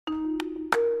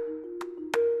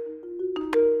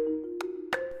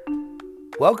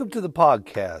Welcome to the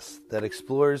podcast that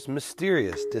explores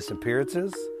mysterious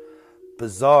disappearances,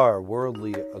 bizarre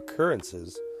worldly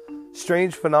occurrences,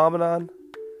 strange phenomenon,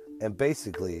 and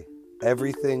basically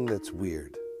everything that's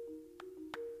weird.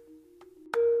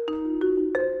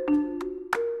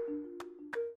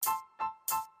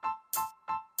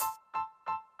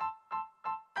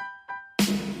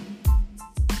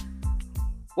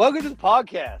 Welcome to the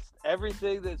podcast,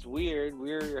 Everything That's Weird.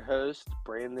 We're your hosts,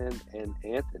 Brandon and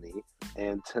Anthony.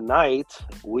 And tonight,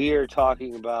 we are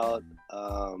talking about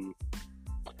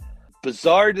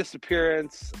bizarre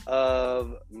disappearance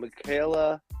of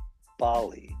Michaela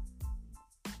Bali.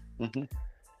 Mm-hmm.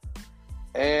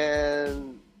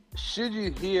 And should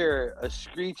you hear a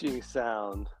screeching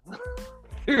sound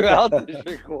throughout this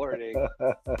recording,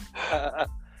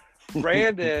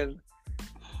 Brandon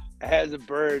has a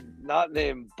bird not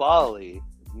named Bali,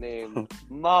 named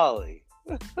Molly.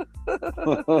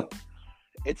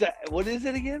 What is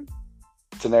it again?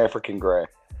 It's an African gray.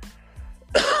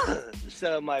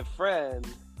 So my friend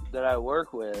that I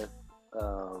work with,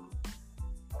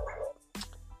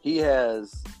 he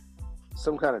has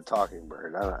some kind of talking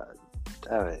bird. I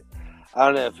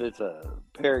don't know if it's a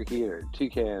parakeet or a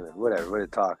toucan or whatever, but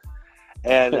it talks.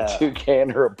 And A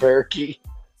toucan or a parakeet?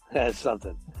 That's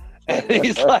something. And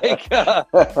he's like,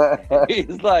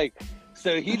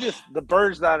 so the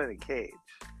bird's not in a cage.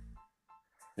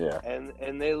 Yeah.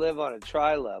 And they live on a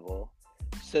tri-level.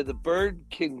 So the bird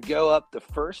can go up the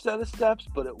first set of steps,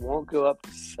 but it won't go up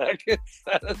the second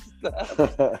set of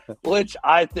steps, which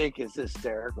I think is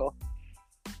hysterical.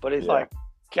 But he's like,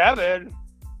 Kevin.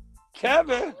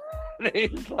 And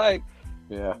he's like,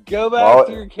 yeah, go back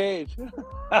to your cage.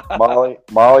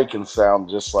 Molly can sound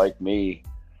just like me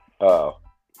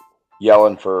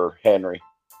yelling for Henry.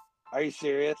 Are you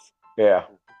serious? Yeah.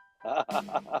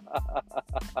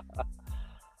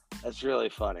 That's really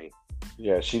funny.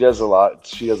 Yeah, she does a lot.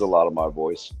 She does a lot of my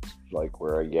voice, like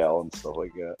where I yell and stuff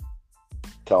like that.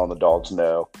 Telling the dogs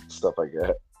no, stuff like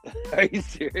that. Are you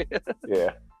serious?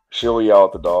 Yeah. She'll yell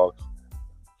at the dogs.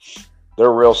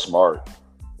 They're real smart.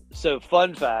 So,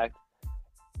 fun fact,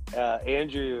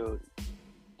 Andrew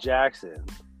Jackson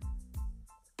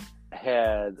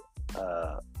had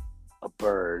a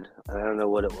bird, and I don't know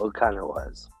what kind it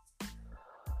was.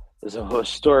 It's a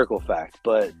historical fact,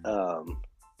 but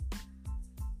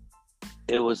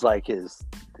it was like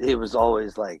he was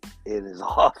always like in his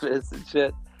office and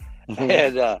shit.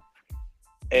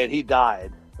 And he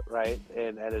died, right?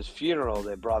 And at his funeral,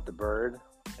 they brought the bird,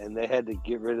 and they had to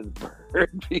get rid of the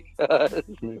bird because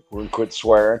we quit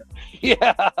swearing.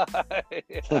 Yeah.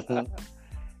 He's a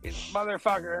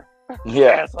motherfucker.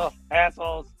 Yeah.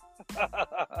 Assholes.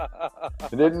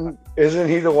 Isn't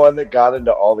he the one that got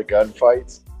into all the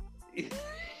gunfights?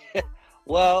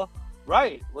 Well,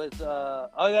 right. With that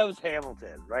was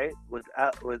Hamilton, right? With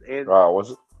Andrew. Oh,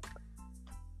 was it?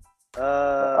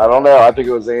 I don't know. I think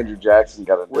it was Andrew Jackson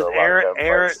got into a lot of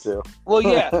gunfights too. Well,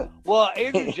 yeah. Well,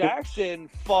 Andrew Jackson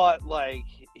fought like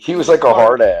he was like a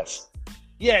hard ass.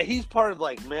 Yeah, he's part of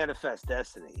like Manifest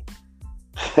Destiny.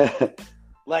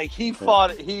 Like he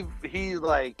fought. He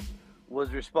like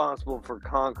was responsible for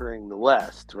conquering the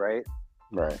West, right?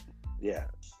 Right. Yeah.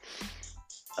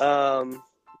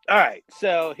 All right,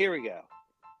 so here we go.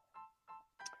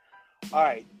 All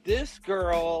right, this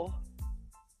girl.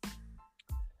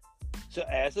 So,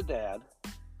 as a dad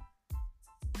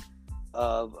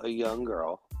of a young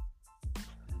girl,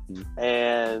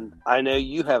 and I know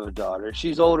you have a daughter.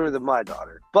 She's older than my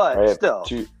daughter, but still.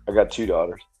 I got two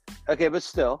daughters. Okay, but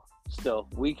still,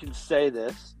 we can say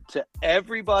this to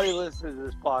everybody listening to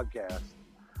this podcast.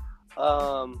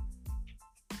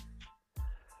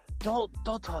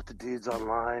 Don't talk to dudes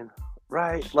online,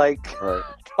 right? Like, right.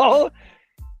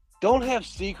 Don't have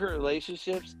secret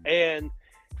relationships. And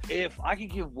if I could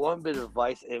give one bit of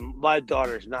advice, and my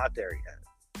daughter's not there yet,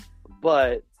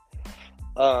 but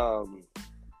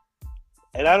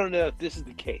and I don't know if this is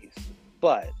the case,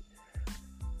 but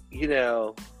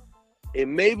it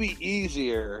may be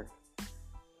easier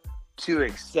to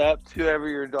accept whoever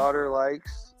your daughter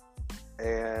likes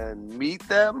and meet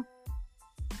them.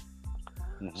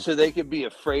 So they could be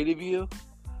afraid of you,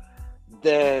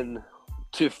 than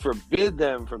to forbid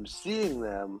them from seeing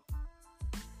them,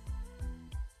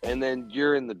 and then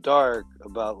you're in the dark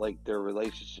about like their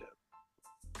relationship.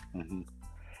 Mm-hmm.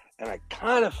 And I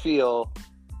kind of feel,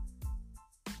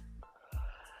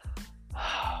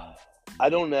 I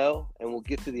don't know, and we'll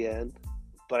get to the end,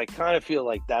 but I kind of feel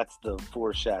like that's the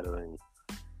foreshadowing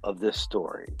of this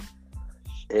story.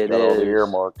 It got is all the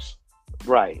earmarks,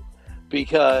 right?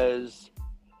 Because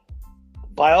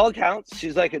by all accounts,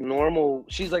 she's like a normal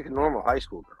high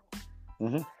school girl.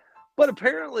 Mm-hmm. But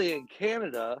apparently in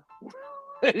Canada,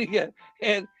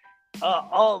 and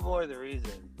all the more the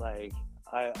reason, like,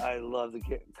 I love the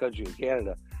country of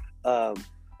Canada,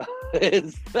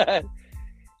 is that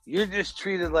you're just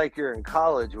treated like you're in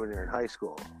college when you're in high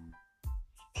school.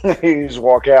 You just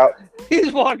walk out. You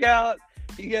just walk out,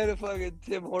 you go to fucking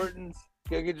Tim Hortons,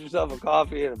 go get yourself a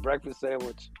coffee and a breakfast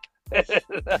sandwich.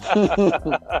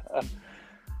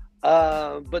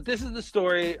 But this is the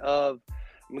story of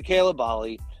Michaela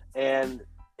Bali, and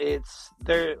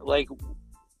they're like,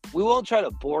 we won't try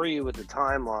to bore you with the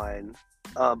timeline,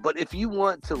 but if you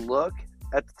want to look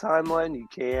at the timeline, you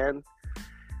can.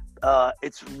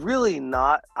 It's really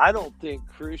not, I don't think,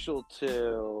 crucial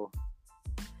to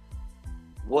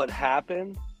what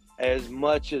happened as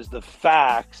much as the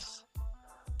facts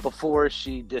before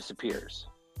she disappears.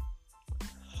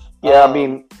 Yeah, I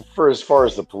mean, for as far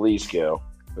as the police go,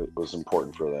 it was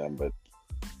important for them, but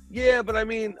yeah, but I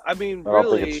mean,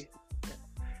 really,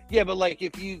 yeah, but like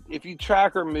if you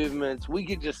track her movements, we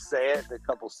could just say it in a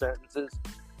couple sentences.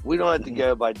 We don't have to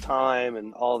go by time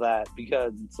and all that,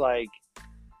 because it's like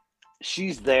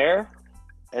she's there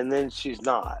and then she's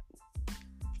not.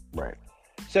 Right.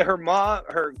 So her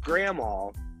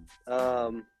grandma,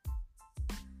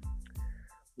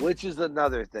 which is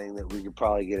another thing that we could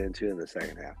probably get into in the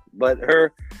second half. But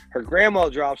her grandma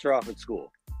drops her off at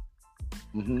school.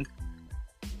 Mm-hmm.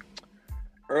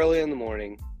 Early in the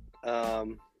morning.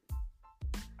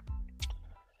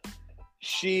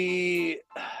 She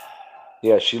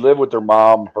lived with her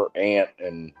mom, her aunt,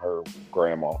 and her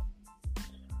grandma.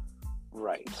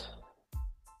 Right.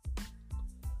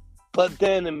 But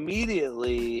then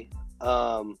immediately,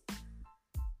 so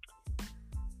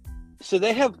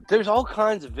there's all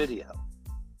kinds of video.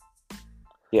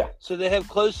 Yeah. So they have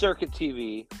closed circuit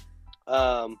TV,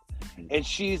 and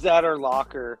she's at her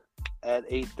locker at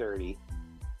 8:30.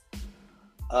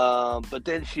 But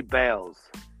then she bails.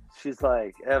 She's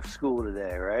like, F school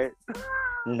today, right?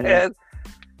 Mm-hmm.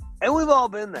 And we've all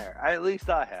been there. At least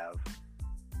I have.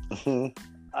 Mm-hmm.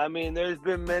 I mean, there's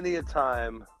been many a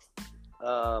time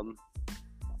that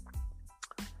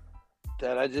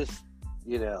I just,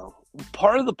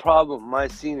 part of the problem my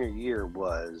senior year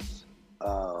was,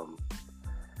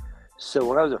 so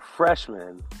when I was a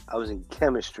freshman, I was in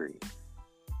chemistry.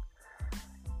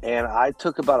 And I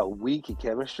took about a week of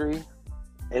chemistry.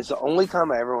 And it's the only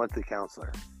time I ever went to the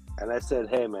counselor. And I said,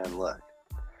 hey, man, look.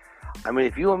 I mean,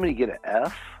 if you want me to get an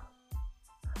F,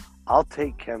 I'll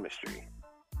take chemistry.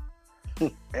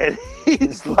 And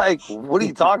he's like, what are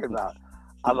you talking about?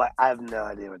 I'm like, I have no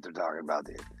idea what they're talking about,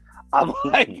 dude. I'm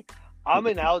like, I'm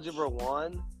in Algebra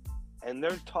 1, and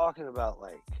they're talking about,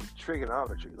 like,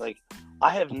 trigonometry. Like,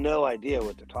 I have no idea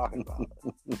what they're talking about.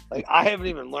 Like, I haven't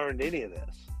even learned any of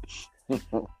this.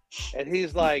 And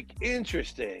he's like,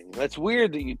 interesting. That's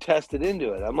weird that you tested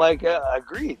into it. I'm like,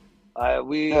 agreed.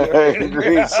 We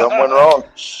agreed. Something wrong.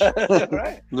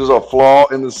 Right. There's a flaw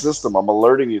in the system. I'm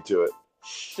alerting you to it.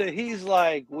 So he's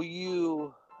like, well,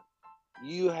 you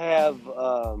have,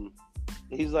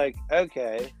 he's like,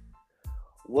 okay,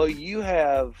 well, you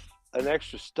have an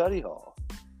extra study hall.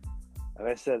 And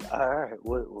I said, all right,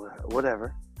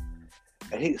 whatever.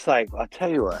 And he's like, I'll tell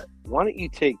you what, why don't you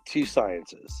take 2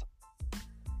 sciences?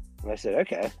 And I said,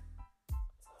 okay.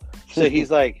 So he's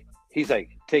like,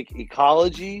 take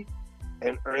ecology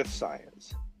and earth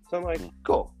science. So I'm like,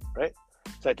 cool, right?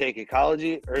 So I take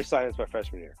ecology, earth science my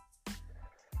freshman year.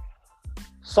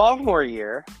 Sophomore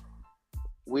year,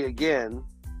 we again,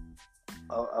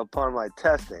 upon my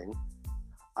testing,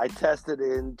 I tested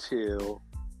into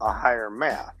a higher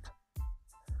math.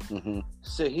 Mm-hmm.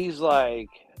 So he's like,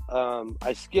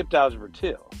 I skipped algebra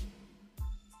 2.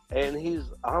 And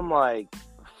I'm like,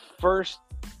 first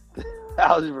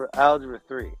algebra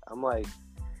 3. I'm like,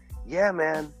 yeah,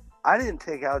 man, I didn't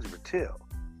take algebra 2.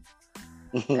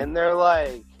 And they're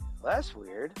like, well, that's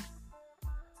weird.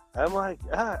 I'm like,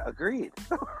 agreed.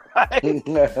 Right?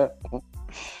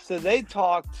 So they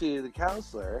talk to the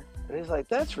counselor, and he's like,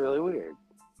 that's really weird.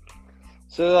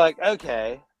 So they're like,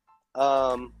 okay,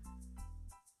 why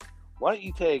don't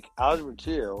you take algebra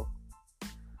 2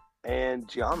 and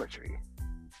geometry?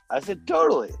 I said,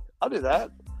 totally, I'll do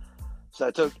that. So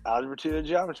I took algebra 2 and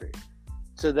geometry.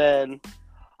 So then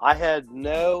I had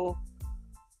no,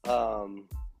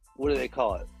 what do they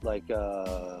call it? Like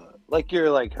your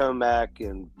like home ec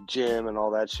and gym and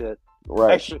all that shit.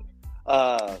 Right. Extra,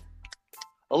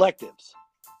 electives.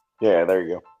 Yeah, there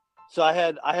you go. So I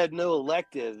had no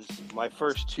electives my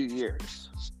first 2 years.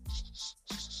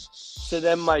 So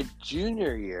then my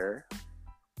junior year,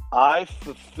 I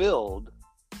fulfilled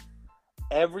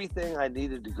everything I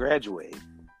needed to graduate,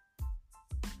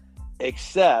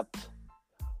 except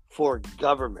for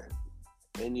government.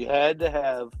 And you had to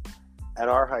have, at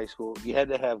our high school, you had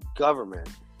to have government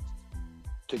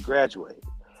to graduate.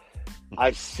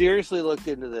 I seriously looked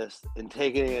into this and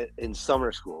taking it in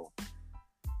summer school,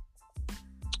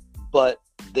 but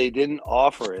they didn't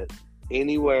offer it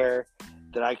anywhere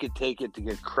that I could take it to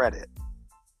get credit,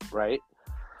 right?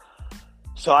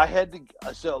 So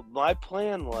my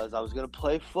plan was I was going to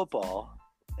play football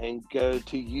and go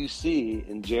to UC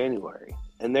in January.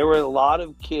 And there were a lot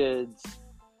of kids,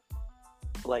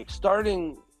 like,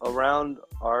 starting around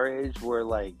our age where,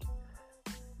 like,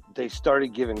 they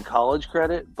started giving college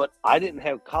credit, but I didn't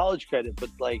have college credit, but,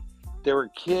 like, there were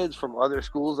kids from other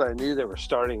schools I knew that were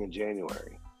starting in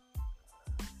January.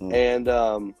 And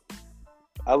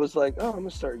I was like, oh, I'm going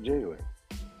to start in January.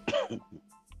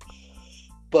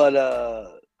 But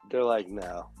they're like,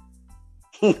 no.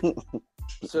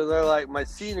 So they're like, my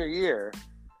senior year,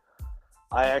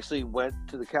 I actually went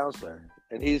to the counselor,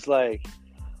 and he's like,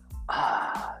 it's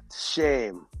a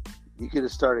shame. You could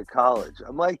have started college.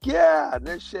 I'm like, yeah,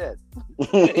 no shit.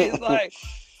 he's like,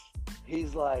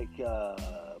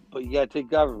 but you got to take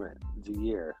government. It's a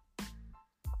year.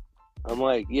 I'm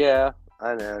like, yeah,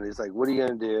 I know. And he's like, what are you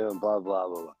going to do? And blah, blah,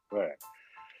 blah, blah. Right.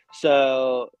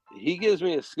 So he gives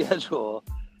me a schedule.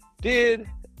 Dude,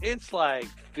 it's like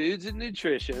foods and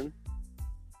nutrition,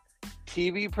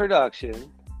 TV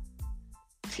production,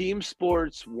 team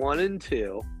sports 1 and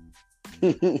 2,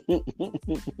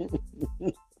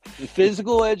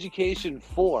 physical education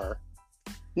 4,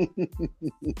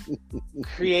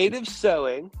 creative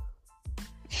sewing,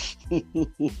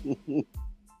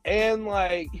 and,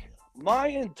 like, my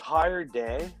entire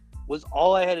day was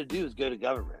all I had to do was go to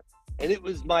government. And it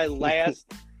was my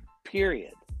last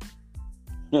period.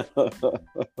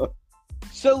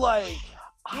 So, like,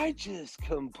 I just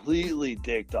completely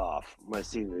dicked off my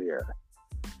senior year.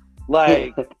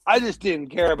 Like, I just didn't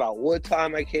care about what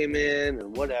time I came in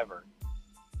and whatever.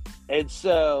 And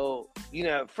so, you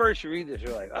know, at first you read this,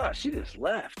 you're like, oh, she just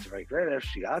left, like, right after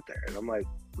she got there. And I'm like,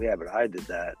 yeah, but I did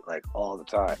that, like, all the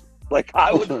time. Like,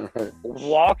 I would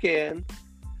walk in.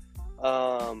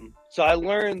 So I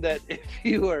learned that if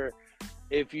you were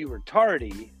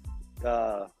tardy,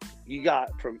 you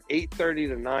got from 8:30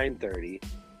 to 9:30,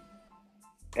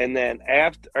 and then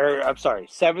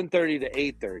 7:30 to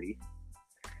 8:30,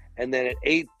 and then at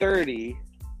 8:30,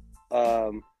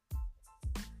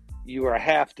 you were a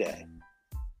half day.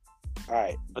 All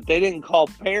right, but they didn't call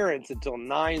parents until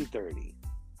 9:30.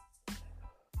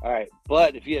 All right,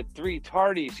 but if you had 3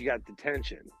 tardies, you got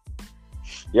detention.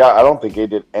 Yeah, I don't think they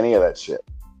did any of that shit.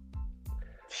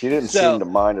 She didn't seem to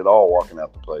mind at all walking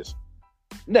out the place.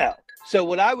 No. So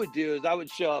what I would do is I would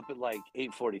show up at like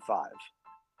 8:45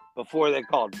 before they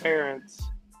called parents.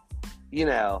 You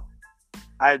know,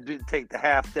 I'd take the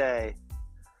half day.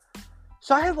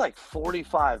 So I had like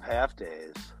 45 half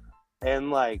days and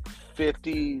like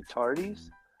 50 tardies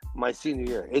my senior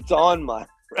year. It's on my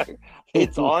record.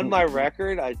 It's on my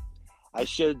record. I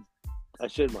showed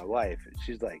my wife, and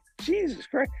she's like, Jesus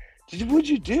Christ, what'd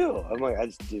you do? I'm like, I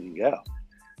just didn't go.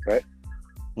 Right?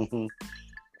 Mm-hmm.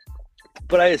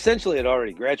 But I essentially had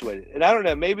already graduated. And I don't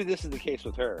know, maybe this is the case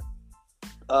with her.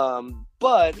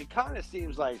 But it kind of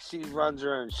seems like she runs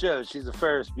her own show. She's a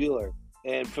Ferris Bueller.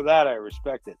 And for that, I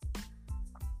respect it.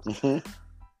 Mm-hmm.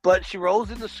 But she rolls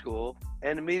into school,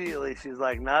 and immediately she's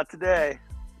like, not today.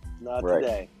 Not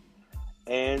today.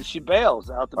 And she bails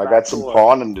out the back door. I got some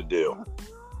pawning to do.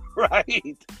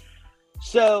 Right.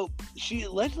 So she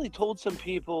allegedly told some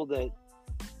people that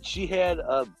she had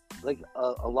a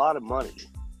lot of money.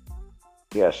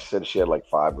 Yeah, she said she had like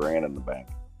 $5,000 in the bank.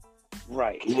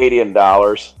 Right. Canadian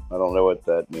dollars. I don't know what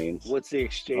that means. What's the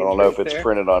exchange? I don't know if it's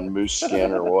printed on moose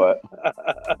skin or what.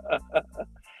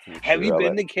 Have you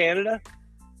been to Canada?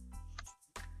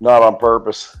 Not on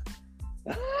purpose.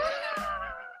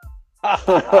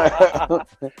 But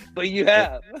you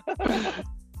have.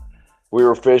 We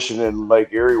were fishing in Lake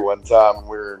Erie one time, and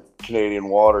we were in Canadian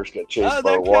waters. Got chased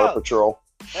by the water patrol.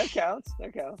 That counts.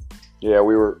 Yeah,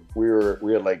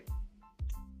 we had like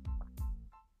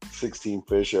 16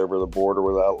 fish over the border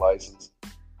without license.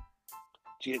 Did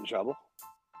you get in trouble?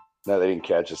 No, they didn't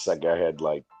catch us. That guy had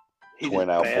like twin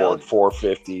outboard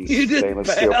 450s,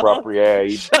 stainless steel proper. Yeah,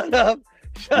 Shut up.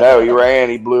 He ran.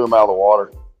 He blew him out of the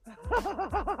water.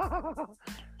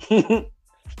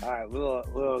 All right,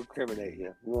 we'll incriminate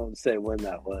you. We won't say when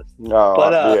that was. No,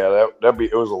 but, yeah,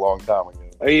 it was a long time ago.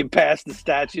 Are you past the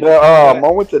statute? No, I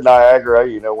went to Niagara.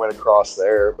 Went across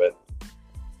there, but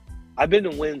I've been to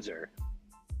Windsor.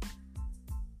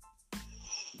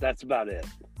 That's about it.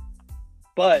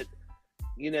 But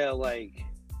like,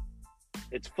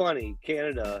 it's funny.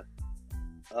 Canada,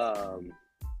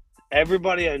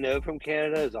 everybody I know from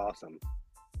Canada is awesome.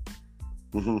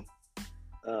 Mm-hmm.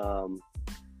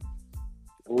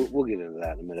 We'll get into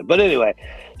that in a minute. But anyway,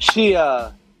 she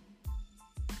so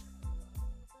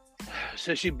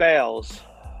she bails,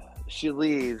 she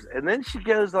leaves, and then she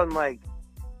goes on like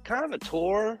kind of a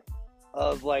tour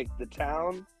of like the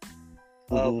town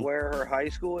of where her high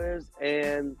school is.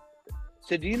 And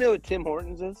so, do you know what Tim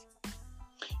Hortons is?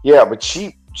 Yeah, but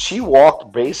she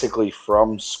walked basically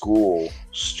from school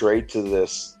straight to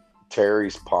this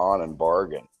Terry's Pawn and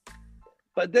Bargain.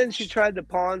 But then she tried to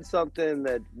pawn something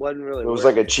that wasn't really. It was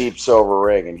working. like a cheap silver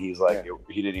ring, and he's like,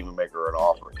 he didn't even make her an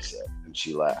offer. He said, and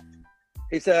she laughed.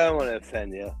 He said, "I don't want to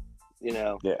offend you," you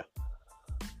know. Yeah.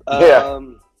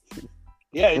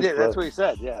 Yeah, he did. That's what he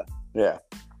said. Yeah. Yeah.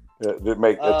 They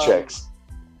make the checks.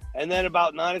 And then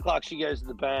about 9:00, she goes to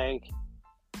the bank,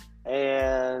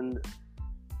 and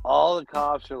all the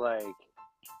cops are like,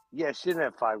 "Yeah, she didn't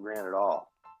have $5,000 at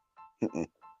all." Mm-mm.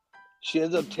 She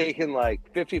ends up taking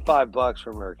like $55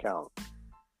 from her account.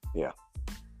 Yeah.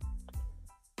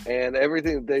 And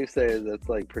everything that they say is that's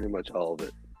like pretty much all of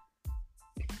it.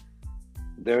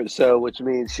 So which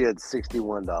means she had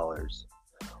 $61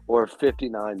 or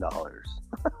 $59.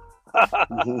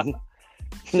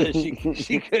 So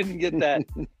she couldn't get that.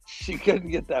 She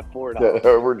couldn't get that $4. That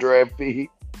overdraft fee.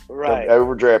 Right. That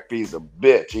overdraft fee's a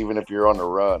bitch, even if you're on the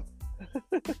run.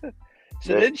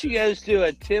 So then she goes to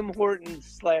a Tim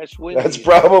Hortons / Wendy's. That's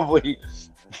probably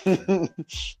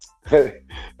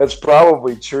that's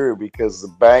probably true because the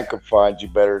bank will find you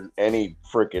better than any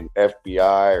freaking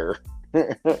FBI or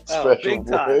special. Big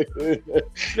time.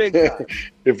 Big time.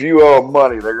 If you owe them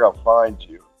money, they're gonna find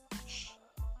you.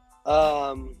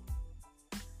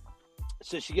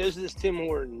 So she goes to this Tim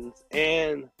Hortons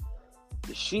and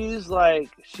she's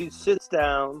like, she sits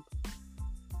down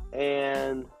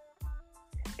and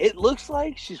it looks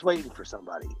like she's waiting for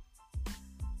somebody.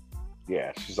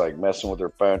 Yeah, she's like messing with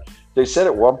her phone. They said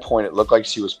at one point it looked like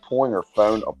she was pulling her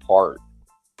phone apart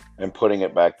and putting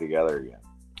it back together again.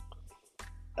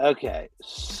 Okay,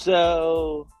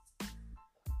 so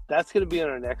that's going to be in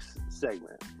our next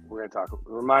segment. We're going to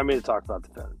remind me to talk about the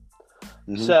phone.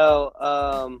 Mm-hmm.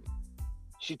 So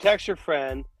she texts her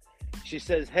friend. She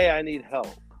says, "Hey, I need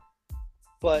help."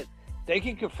 But they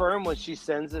can confirm when she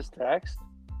sends this text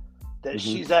that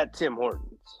she's at Tim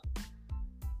Hortons.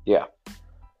 Yeah.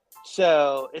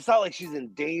 So it's not like she's in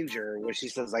danger when she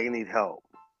says, "I need help."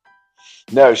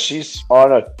 No, she's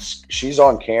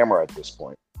on camera at this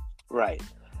point. Right.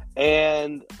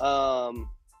 And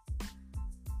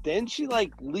then she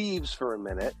like leaves for a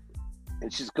minute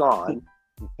and she's gone.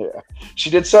 Yeah.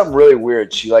 She did something really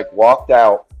weird. She like walked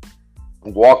out,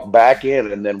 walked back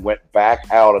in, and then went back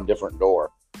out a different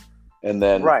door. And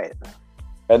then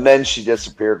And then she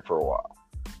disappeared for a while.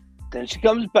 Then she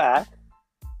comes back,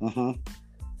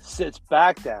 sits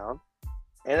back down,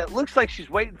 and it looks like she's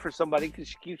waiting for somebody because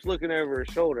she keeps looking over her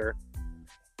shoulder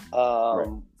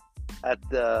at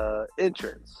the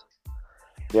entrance.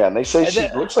 Yeah, and they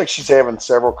say looks like she's having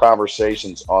several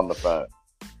conversations on the phone.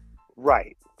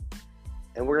 Right.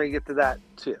 And we're going to get to that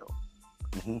too.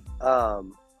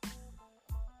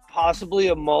 Possibly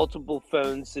a multiple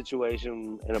phone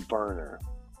situation in a burner.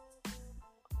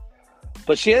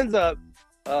 But she ends up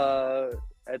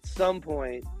at some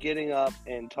point getting up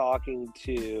and talking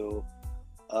to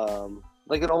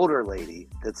like an older lady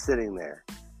that's sitting there.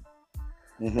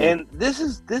 And this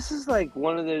is like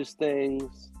one of those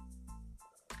things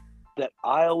that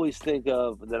I always think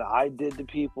of that I did to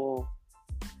people.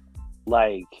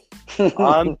 Like,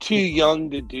 I'm too young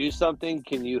to do something.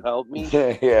 Can you help me?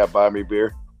 Yeah, buy me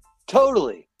beer.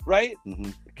 Totally, right?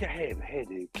 Hey,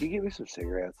 dude, can you give me some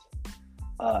cigarettes?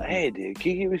 Hey, dude,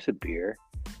 can you give me some beer?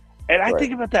 And I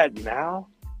think about that now.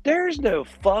 There's no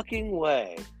fucking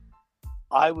way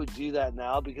I would do that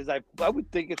now because I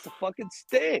would think it's a fucking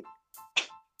sting.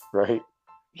 Right.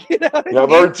 You know what I mean? I've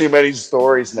heard too many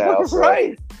stories now. So.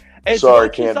 Right. Sorry,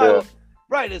 can't do it.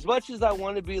 Right. As much as I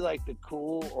want to be like the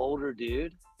cool older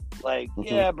dude, like,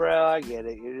 yeah, bro, I get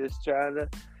it. You're just trying to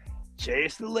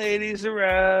chase the ladies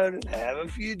around and have a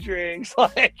few drinks.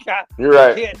 Like, you're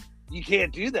right. You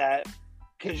can't do that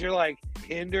because you're like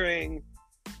hindering,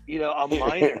 a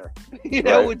minor,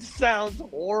 which sounds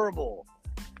horrible.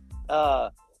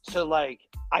 So like,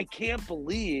 I can't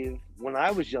believe when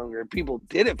I was younger, people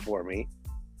did it for me.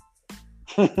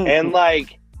 And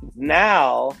like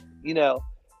now,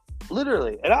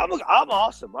 literally, and I'm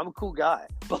awesome. I'm a cool guy,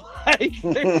 but like,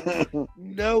 there's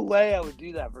no way I would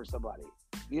do that for somebody.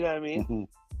 You know what I mean?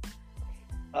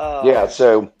 Yeah.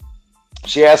 So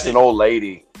she asked an old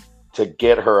lady to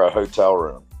get her a hotel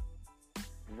room.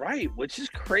 Right, which is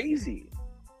crazy.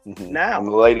 Mm-hmm. Now. And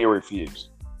the lady refused.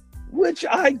 Which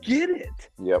I get it.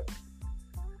 Yep.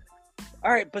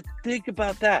 All right, but think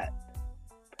about that.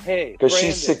 Hey, because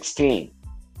she's 16.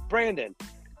 Brandon,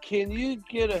 can you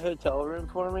get a hotel room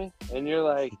for me? And you're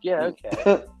like, yeah,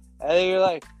 okay. And then you're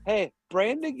like, hey,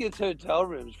 Brandon gets hotel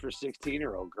rooms for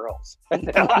 16-year-old girls. And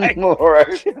they're like,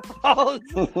 right. all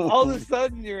of a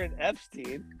sudden you're an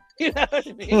Epstein. You know what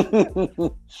I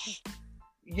mean?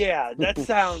 Yeah, that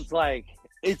sounds like,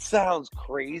 it sounds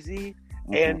crazy.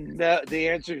 And no, the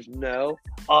answer is no,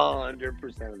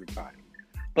 100% of the time.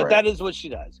 But that is what she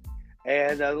does.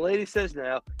 And the lady says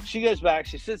no. She goes back.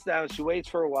 She sits down. She waits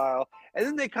for a while. And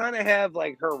then they kind of have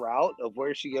like her route of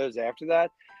where she goes after that.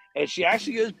 And she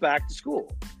actually goes back to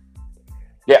school.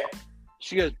 Yeah.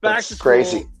 She goes back to school.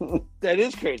 Crazy. That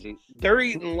is crazy. They're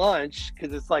eating lunch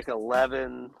because it's like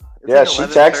 11. Yeah, like she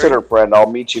texted her friend, I'll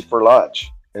meet you for lunch.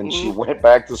 And she went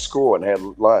back to school and had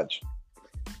lunch.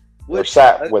 Or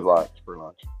sat with lunch for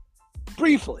lunch.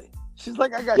 Briefly. She's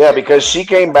like, I got. Yeah, because she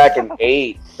came back and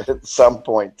ate at some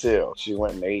point too. She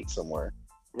went and ate somewhere.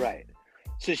 Right.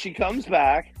 So she comes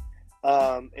back,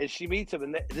 and she meets him,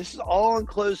 and this is all on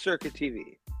closed circuit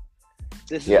TV.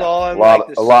 This is all on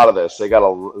a lot of this. They got a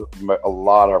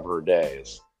lot of her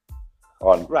days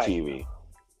on TV.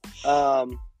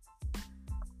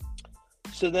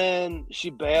 So then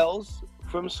she bails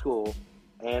from school,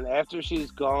 and after she's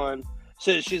gone,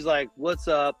 so she's like, "What's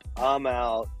up? I'm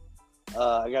out.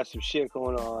 I got some shit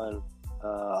going on.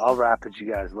 I'll rap at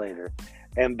you guys later,"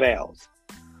 and bails.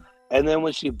 And then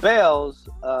when she bails,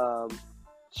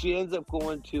 she ends up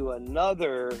going to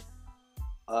another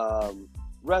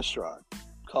restaurant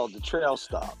called the Trail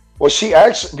Stop. Well, she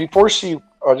actually,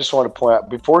 I just want to point out,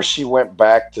 before she went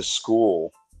back to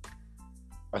school,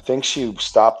 I think she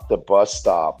stopped at the bus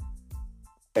stop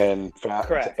and found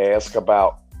to ask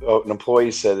about, an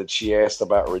employee said that she asked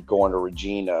about going to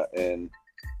Regina, and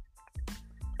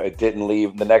it didn't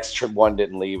leave. The next one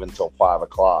didn't leave until 5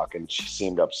 o'clock, and she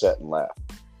seemed upset and left.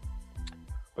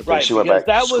 But then she went back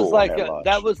to school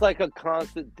that was like a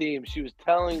constant theme. She was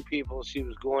telling people she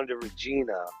was going to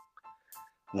Regina.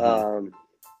 Mm-hmm.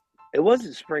 It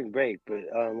wasn't spring break, but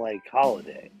like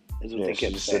holiday is what they kept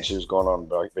saying. She said she was going on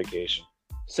vacation.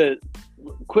 So,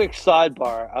 quick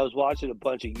sidebar: I was watching a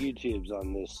bunch of YouTubes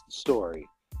on this story,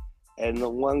 and the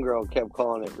one girl kept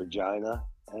calling it Regina,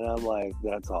 and I'm like,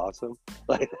 "That's awesome!"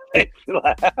 Like,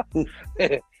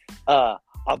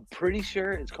 I'm pretty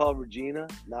sure it's called Regina,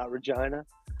 not Regina.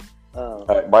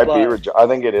 It might be Regina. I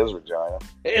think it is Regina.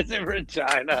 Is it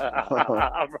Regina?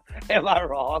 Am I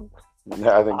wrong?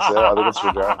 Yeah, I think so. I think it's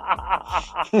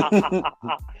Regina.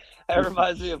 That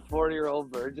reminds me of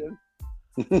 40-Year-Old Virgin.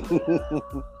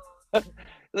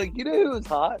 Like, you know who was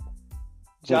hot?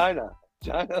 Gina.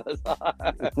 Gina was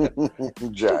hot.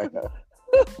 Gina.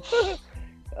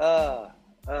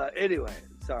 Anyway,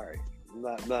 sorry.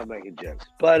 I'm not making jokes.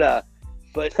 But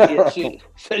yeah,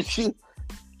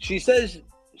 she says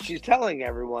she's telling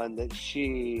everyone that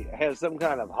she has some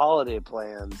kind of holiday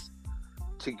plans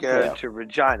to go to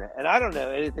Regina. And I don't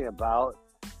know anything about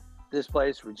this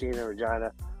place, Regina.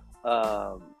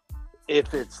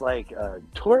 If it's like a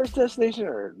tourist destination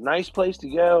or a nice place to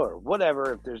go or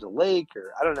whatever, if there's a lake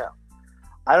or I don't know.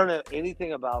 I don't know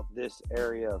anything about this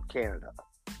area of Canada.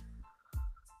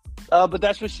 But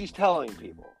that's what she's telling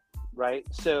people, right?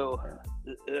 So,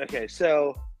 okay,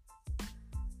 so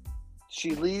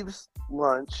she leaves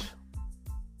lunch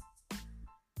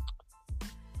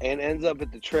and ends up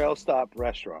at the Trail Stop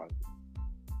restaurant.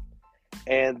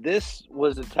 And this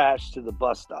was attached to the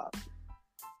bus stop.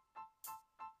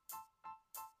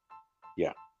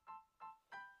 Yeah.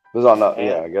 It was on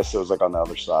the, I guess it was like on the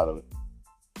other side of it.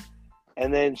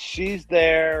 And then she's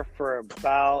there for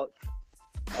about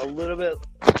a little bit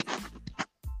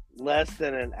less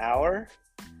than an hour.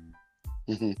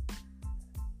 Mm-hmm.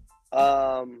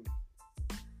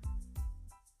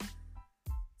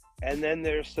 And then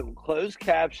there's some closed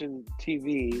caption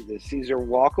TV that sees her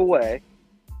walk away.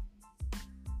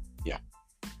 Yeah.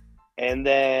 And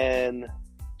then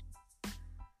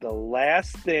the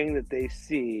last thing that they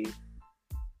see,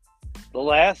 the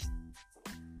last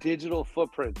digital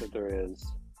footprint that there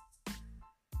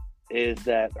is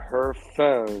that her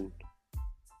phone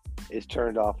is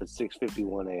turned off at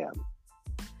 6:51 a.m.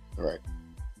 Right.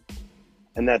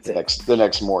 And that's it. The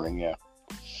next morning, yeah.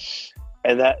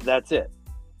 And that's it.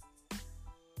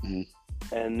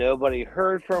 Mm-hmm. And nobody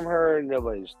heard from her.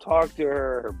 Nobody's talked to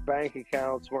her. Her bank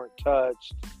accounts weren't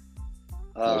touched.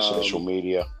 No social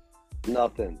media.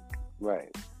 Nothing. Right.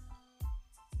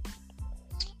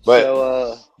 But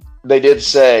so, they did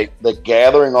say that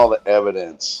gathering all the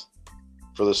evidence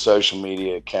for the social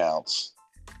media accounts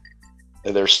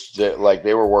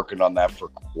They were working on that for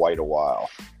quite a while,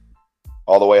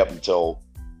 all the way up until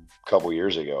a couple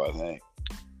years ago, I think.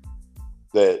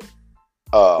 That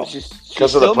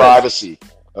because of the privacy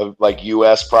of like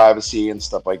U.S. privacy and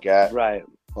stuff like that, right?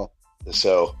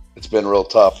 So it's been real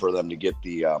tough for them to get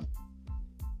the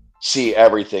see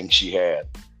everything she had.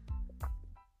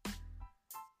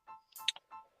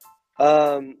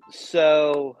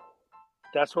 So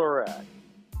that's where we're at.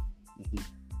 Mm-hmm.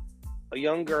 A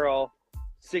young girl,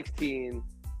 16,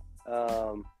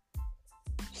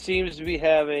 seems to be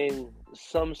having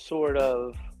some sort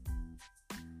of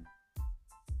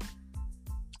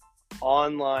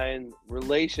online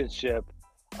relationship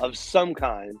of some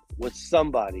kind with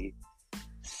somebody,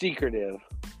 secretive,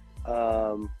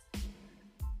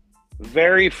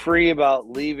 very free about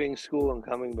leaving school and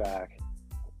coming back,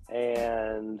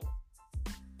 and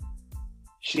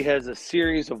she has a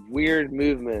series of weird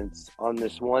movements on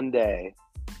this one day,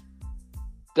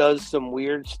 does some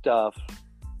weird stuff.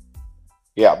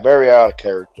 Yeah, very out of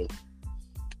character.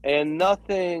 And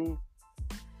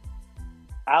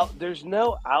there's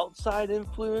no outside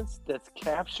influence that's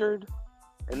captured,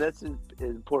 and that's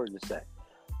important to say.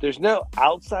 There's no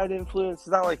outside influence. It's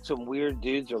not like some weird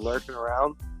dudes are lurking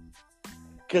around.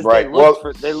 Because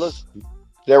they look.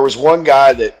 There was one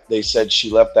guy that they said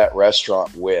she left that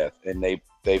restaurant with, and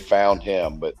they found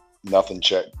him, but nothing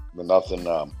came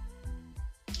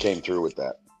through with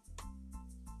that.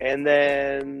 And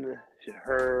then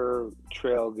her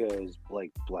trail goes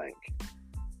blank.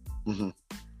 Mm-hmm.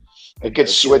 It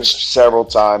gets switched several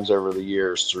times over the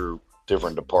years through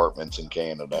different departments in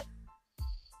Canada.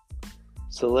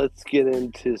 So let's get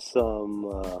into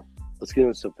some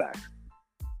facts.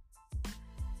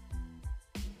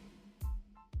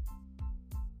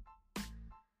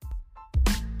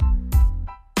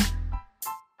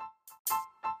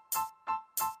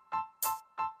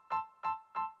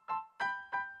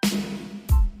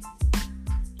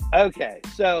 Okay,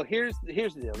 so here's the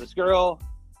deal. This girl,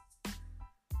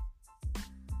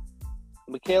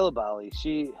 Michaela Bali,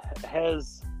 she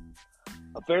has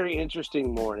a very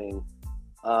interesting morning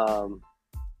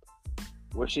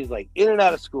where she's like in and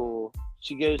out of school.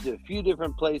 She goes to a few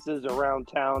different places around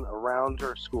town, around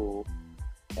her school,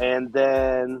 and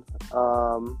then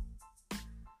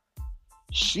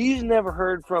she's never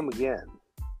heard from again.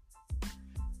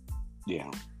 Yeah.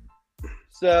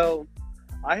 So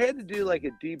I had to do like a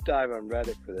deep dive on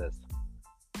Reddit for this.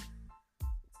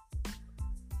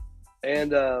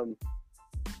 And on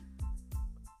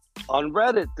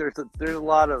Reddit, there's a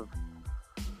lot of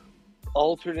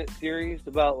alternate theories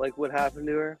about like what happened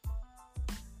to her.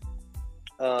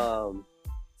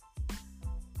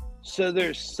 So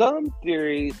there's some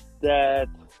theories that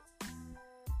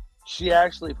she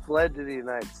actually fled to the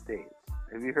United States.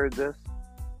 Have you heard this?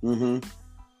 Mm-hmm.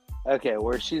 Okay,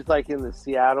 where she's like in the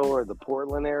Seattle or the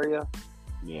Portland area.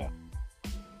 Yeah.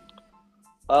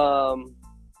 So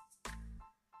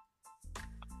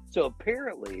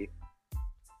apparently,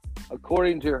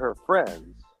 according to her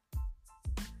friends,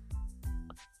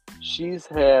 she's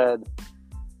had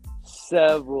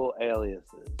several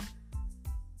aliases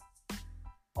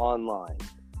online.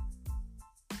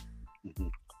 Mm-hmm.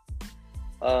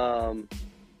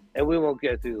 And we won't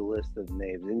go through the list of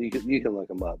names, and you can look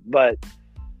them up. But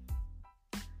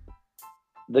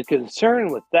the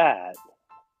concern with that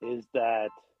is that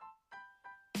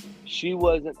she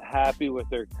wasn't happy with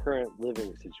her current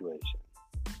living situation.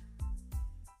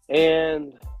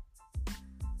 And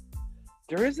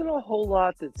there isn't a whole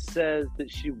lot that says that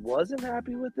she wasn't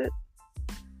happy with it.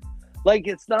 Like,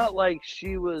 it's not like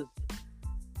she was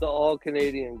the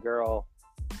all-Canadian girl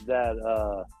that,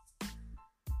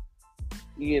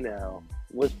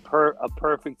 was a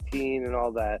perfect teen and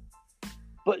all that.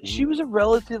 But she was a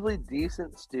relatively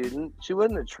decent student. She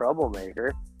wasn't a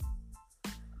troublemaker.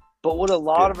 But what a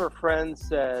lot of her friends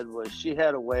said was she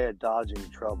had a way of dodging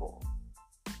trouble.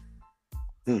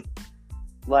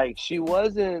 Like, she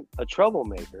wasn't a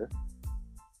troublemaker,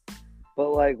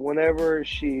 but like whenever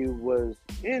she was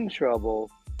in trouble,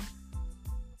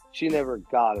 she never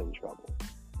got in trouble.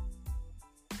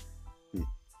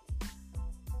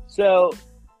 So,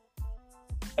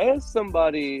 as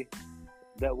somebody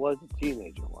that was a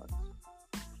teenager once,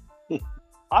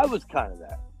 I was kind of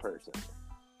that person.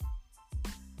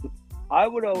 I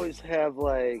would always have,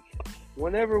 like,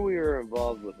 whenever we were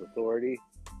involved with authority,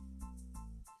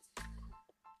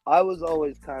 I was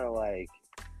always kind of like,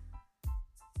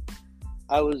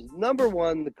 I was, number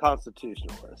one, the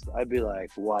constitutionalist. I'd be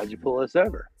like, why'd you pull us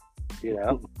over? You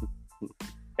know?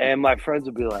 And my friends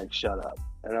would be like, shut up.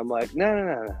 And I'm like,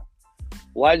 no.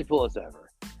 Why'd you pull us over?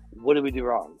 What did we do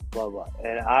wrong? Blah, blah.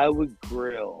 And I would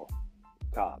grill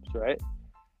cops, right?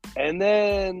 And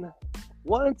then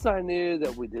once I knew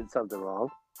that we did something wrong,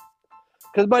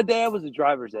 because my dad was a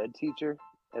driver's ed teacher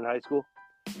in high school.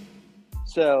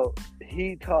 So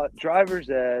he taught driver's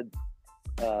ed,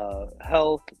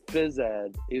 health, phys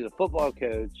ed. He's a football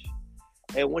coach.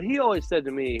 And what he always said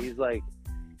to me, he's like,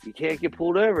 you can't get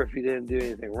pulled over if you didn't do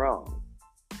anything wrong.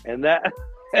 And that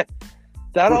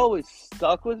always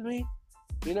stuck with me,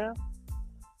 you know?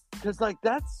 Because, like,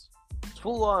 that's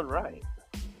full on right.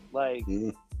 Like,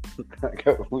 I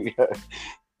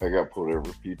got pulled over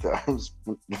a few times,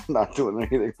 not doing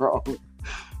anything wrong.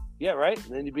 Yeah, right?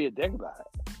 And then you'd be a dick about it.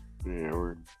 Yeah,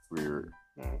 we're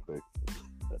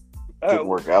didn't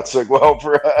work out so well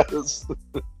for us.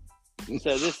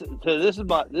 So this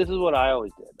is what I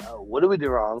always did. What did we do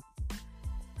wrong?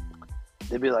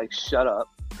 They'd be like, "Shut up."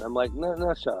 And I'm like,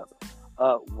 "No, shut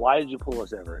up." Why did you pull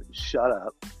us over? Shut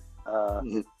up.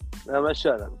 I'm not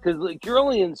shut up because like you're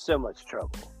only in so much trouble.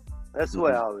 That's the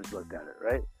way I always looked at it,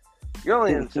 right? You're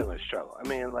only in so much trouble. I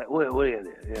mean, like, what are you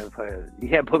gonna do? You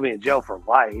can't put me in jail for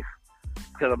life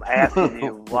because I'm asking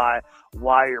you why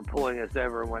you're pulling us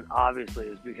over when obviously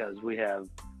it's because we have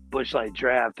Busch Light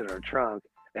Draft in our trunk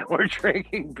and we're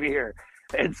drinking beer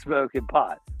and smoking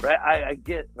pot, right? I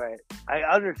get, right? I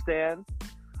understand,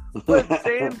 but at the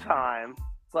same time,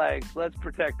 like, let's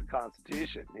protect the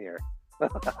Constitution here.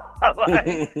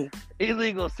 Like,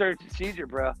 illegal search and seizure,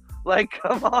 bro. Like,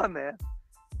 come on, man.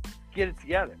 Get it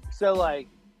together. So, like,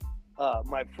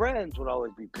 my friends would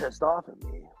always be pissed off at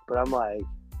me, but I'm like,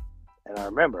 and I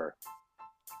remember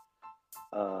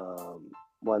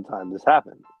one time this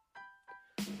happened,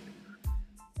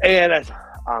 and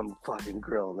I'm fucking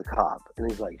grilling the cop, and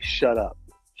he's like, "Shut up,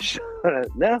 shut up."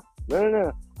 No,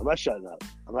 I'm not shutting up.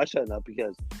 I'm not shutting up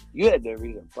because you had no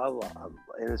reason. Blah blah. I'm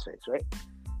in his face, right?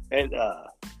 And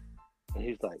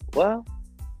he's like, "Well,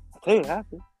 I'll tell you what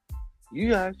happened. You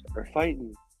guys are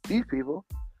fighting these people."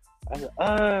 I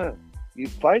said, you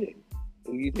fighting?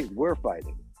 You think we're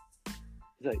fighting?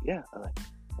 He's like, "Yeah." I'm like,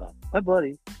 my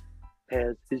buddy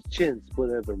has his chin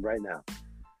split open right now.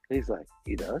 And he's like,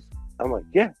 "He does?" I'm like,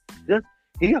 "Yeah, he does.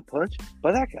 He got punched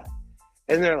by that guy."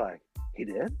 And they're like, "He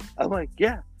did?" I'm like,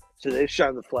 "Yeah." So they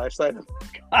shine the flashlight on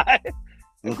the guy.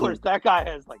 Of course, that guy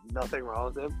has like nothing wrong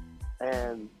with him.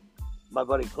 And my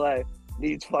buddy Clay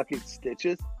needs fucking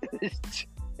stitches in his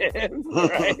chin,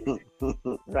 right?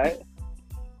 Right?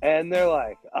 And they're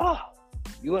like, "Oh,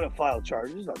 you want to file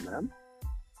charges on them?"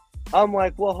 I'm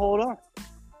like, "Well, hold on.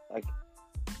 Like,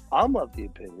 I'm of the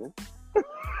opinion,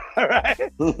 all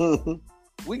right?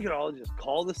 We could all just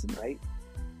call this a night,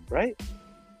 right?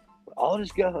 I'll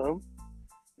just go home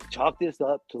and chalk this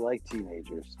up to like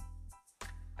teenagers."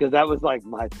 Because that was like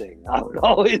my thing. I would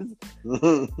always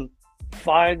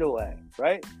find a way,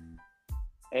 right?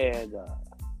 And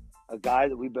a guy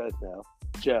that we both know,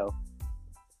 Joe,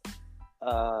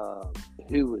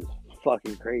 who was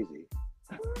fucking crazy,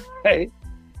 right?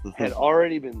 Had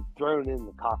already been thrown in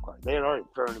the cop car. They had already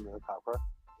thrown him in the cop car.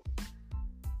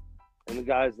 And the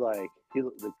guy's like,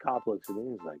 the cop looks at me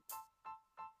and he's like,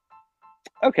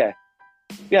 "Okay,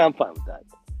 yeah, I'm fine with that.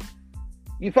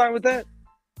 You fine with that?"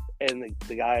 And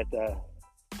the guy at the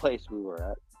place we were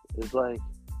at is like,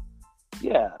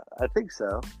 "Yeah, I think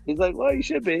so." He's like, "Well, you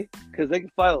should be, because they can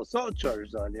file assault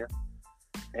charges on you,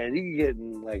 and you can get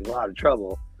in like a lot of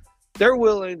trouble. They're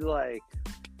willing to like,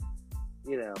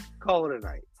 call it a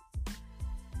night."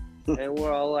 And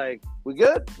we're all like, "We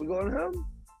good? We going home?"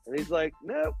 And he's like,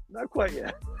 "Nope, not quite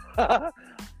yet."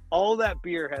 All that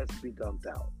beer has to be dumped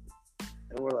out.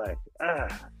 And we're like,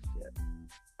 shit.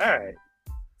 All right.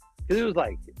 Because it was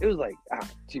like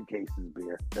 2 cases of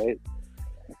beer, right?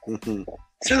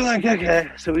 So like, okay.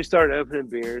 So we started opening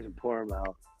beers and pouring them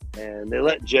out. And they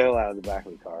let Joe out of the back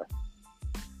of the car.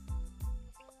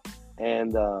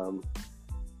 And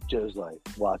Joe's like,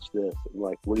 "Watch this." I'm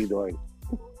like, "What are you doing?"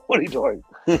 "What are you doing?"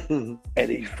 And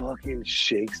he fucking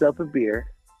shakes up a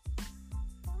beer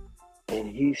and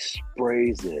he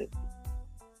sprays it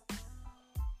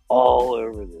all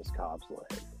over this cop's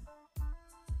leg.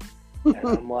 And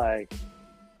I'm like,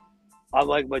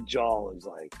 my jaw is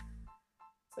like,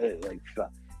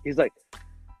 he's like,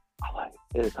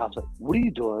 and the cop's like, "What are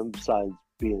you doing besides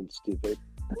being stupid?"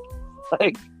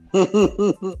 Like,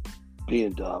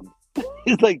 being dumb.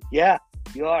 He's like, "Yeah,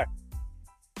 you are."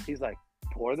 He's like,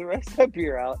 "Pour the rest of that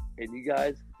beer out and you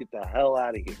guys get the hell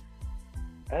out of here."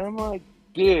 And I'm like,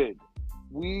 "Dude,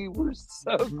 we were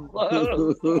so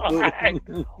close. Like,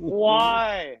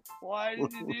 why? Why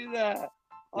did you do that?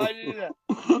 Why did you do that?"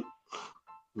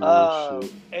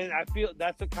 And I feel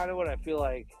that's kind of what I feel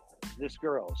like this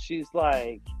girl. She's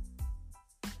like,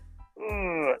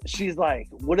 she's like,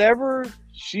 whatever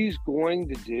she's going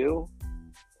to do,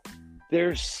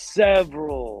 there's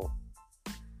several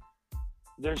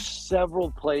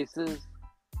places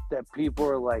that people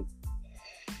are like,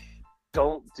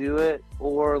 don't do it,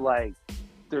 or like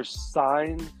there's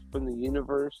signs from the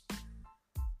universe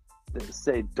that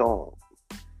say don't.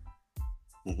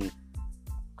 Mm-hmm.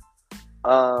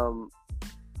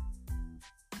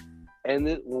 And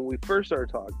then when we first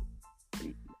started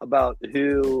talking about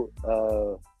who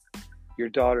your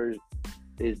daughter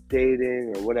is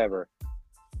dating or whatever,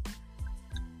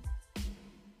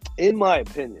 in my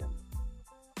opinion,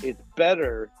 it's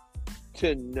better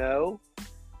to know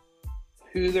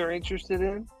who they're interested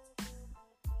in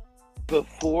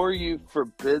before you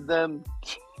forbid them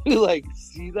to like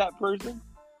see that person.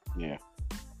 Yeah.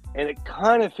 And it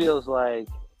kind of feels like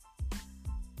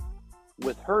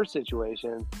with her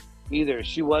situation, either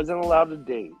she wasn't allowed to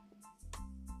date,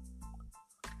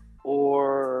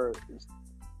 or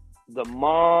the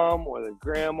mom or the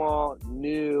grandma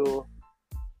knew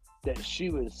that she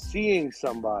was seeing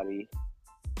somebody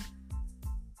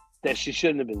that she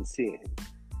shouldn't have been seeing.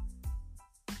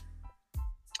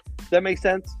 Does that make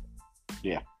sense?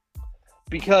 Yeah.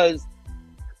 Because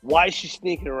why is she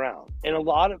sneaking around? And a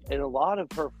lot of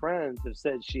her friends have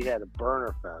said she had a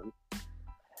burner phone.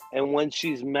 And when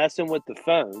she's messing with the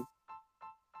phone,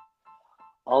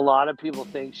 a lot of people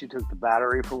think she took the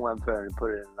battery from one phone and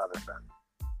put it in another phone.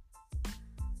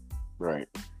 Right.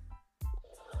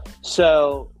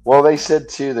 So, well, they said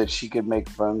too that she could make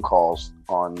phone calls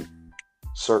on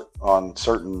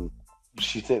certain.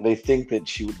 They think that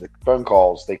the phone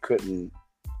calls they couldn't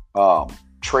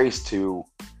trace to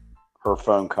her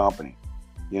phone company.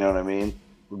 You know what I mean?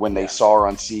 When they saw her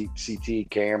on CT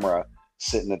camera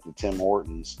sitting at the Tim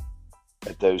Hortons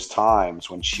at those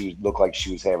times when she looked like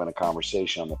she was having a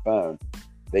conversation on the phone,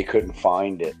 they couldn't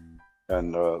find it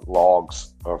in the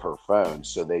logs of her phone.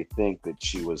 So they think that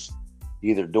she was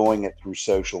either doing it through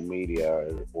social media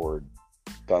or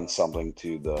done something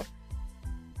to the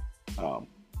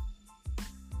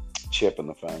chip in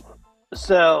the phone.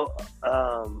 So,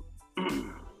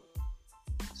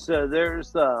 so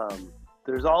there's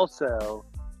also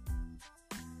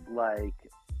like,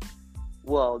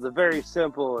 well, the very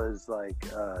simple is like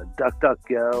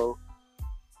DuckDuckGo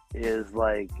is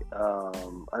like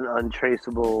an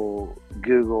untraceable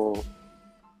Google.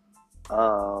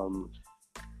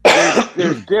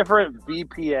 There's different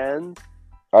VPNs.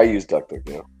 I use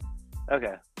DuckDuckGo.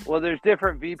 Okay. Well, there's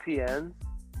different VPNs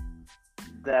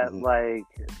that like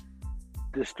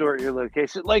distort your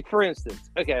location. Like, for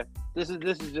instance, okay, this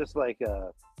is just like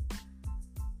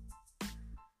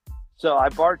so I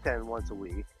bartend once a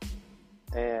week,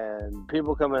 and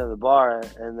people come into the bar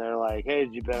and they're like, "Hey,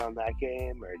 did you bet on that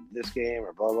game or this game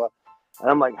or blah blah?" And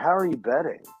I'm like, "How are you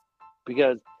betting?"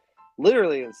 Because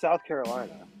literally in South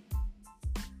Carolina,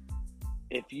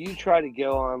 if you try to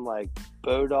go on like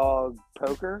Bodog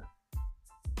Poker,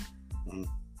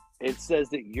 it says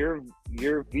that your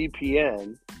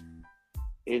VPN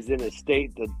is in a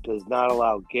state that does not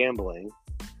allow gambling,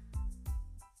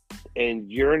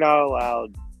 and you're not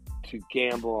allowed to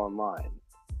gamble online.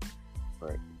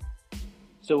 Right.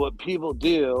 So what people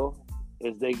do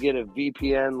is they get a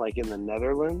VPN like in the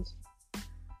Netherlands,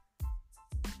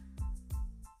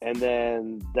 and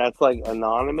then that's like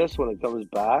anonymous when it comes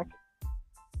back.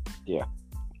 Yeah.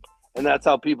 And that's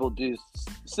how people do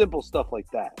simple stuff like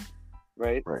that.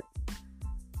 Right? Right.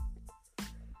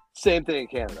 Same thing in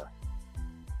Canada.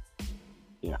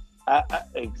 Yeah.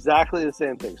 Exactly the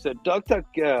same thing. So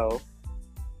DuckDuckGo,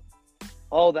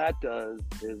 all that does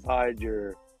is hide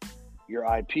your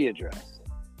IP address.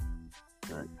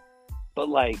 Right. But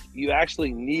like, you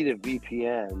actually need a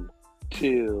VPN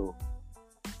to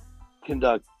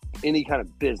conduct any kind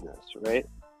of business, right?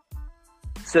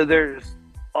 So there's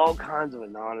all kinds of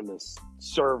anonymous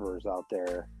servers out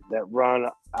there that run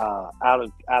out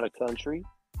of country,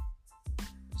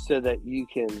 so that you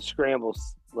can scramble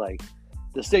like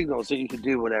the signal so you can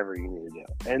do whatever you need to do.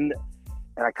 And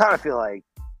I kind of feel like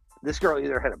this girl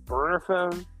either had a burner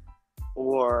phone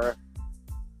or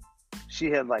she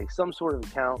had like some sort of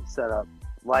account set up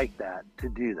like that to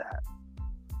do that.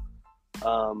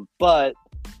 But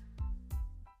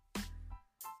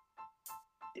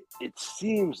it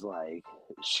seems like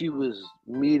she was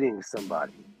meeting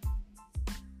somebody.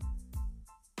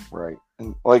 Right.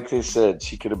 And like they said,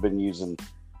 she could have been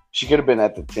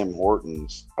at the Tim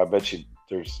Hortons. I bet you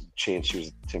there's a chance she was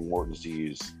at Tim Hortons to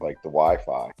use like the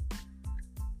Wi-Fi.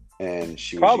 And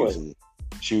she was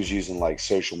using like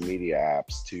social media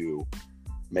apps to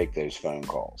make those phone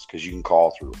calls, because you can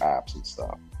call through apps and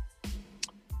stuff.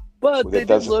 But they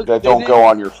did look. That don't go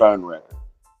on your phone ringer.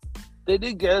 They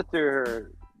did go through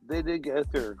her. They did go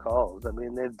through her calls. I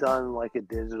mean, they've done like a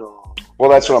digital. Well,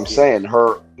 that's what I'm saying.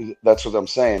 That's what I'm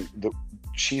saying.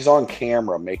 She's on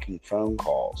camera making phone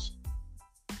calls.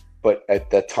 But at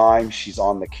the time she's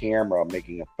on the camera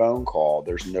making a phone call,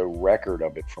 there's no record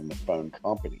of it from the phone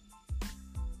company.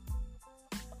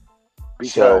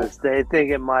 Because they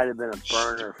think it might have been a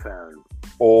burner phone.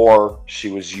 Or she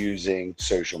was using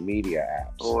social media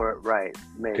apps. Or right,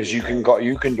 maybe because you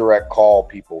can direct call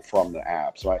people from the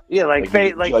apps, right? Yeah, like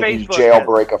Facebook. You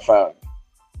jailbreak a phone.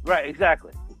 Right,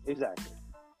 exactly.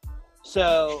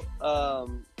 So,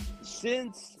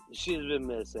 since she's been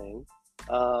missing,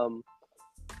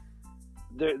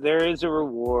 there is a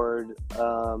reward.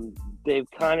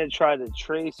 They've kind of tried to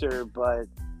trace her, but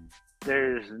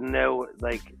there's no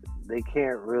they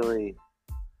can't really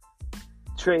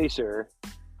trace her.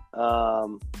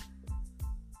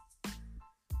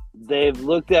 They've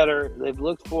looked at her. They've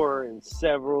looked for her in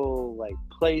several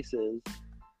places.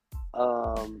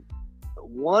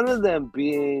 One of them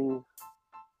being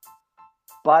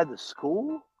by the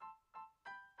school.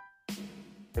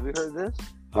 Have you heard this?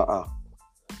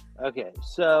 Okay,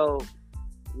 so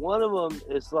one of them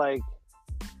is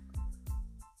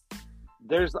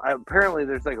there's a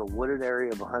wooded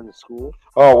area behind the school.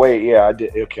 Oh wait, yeah, I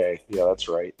did. Okay, yeah, that's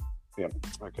right. Yeah,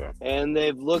 okay. And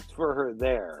they've looked for her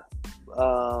there.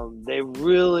 They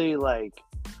really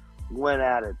went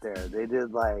at it there. They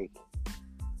did like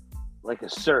a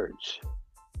search.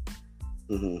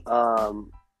 Mm-hmm.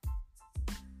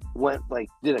 Went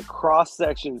did a cross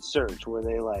section search where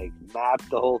they mapped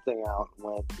the whole thing out and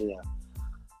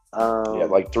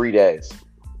went 3 days.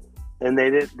 And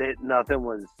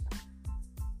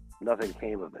nothing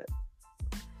came of it.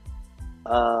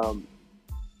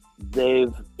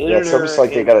 They've it's almost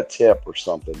like they got a tip or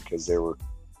something because they were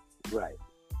right.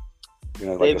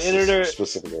 They've entered her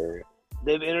specific area.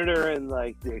 They've entered her in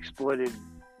the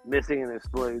missing and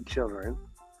exploited children.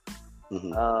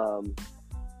 Mm-hmm.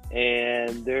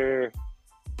 And there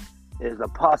is a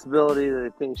possibility that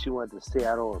they think she went to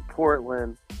Seattle or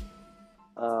Portland.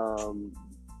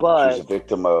 But she's a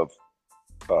victim of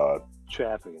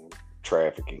trafficking.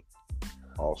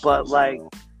 Also, but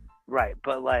right,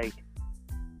 but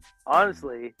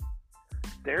honestly,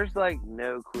 there's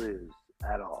no clues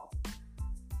at all.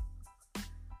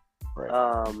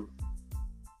 Right.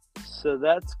 So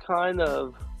that's kind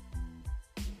of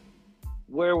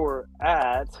where we're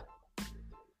at.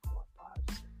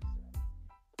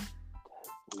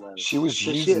 She was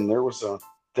using. There was a.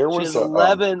 She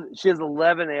has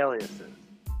 11 aliases.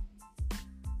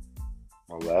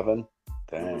 11.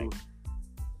 Dang. Mm-hmm.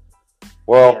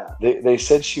 Well, yeah. They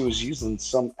said she was using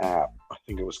some app. I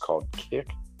think it was called Kik.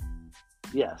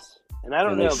 Yes, and I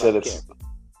don't know about Kik.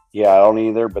 Yeah, I don't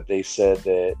either. But they said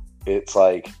that it's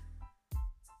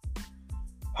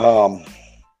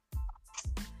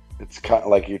it's kind of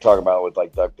like you're talking about with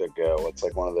DuckDuckGo. It's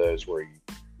one of those where you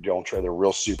don't try. They're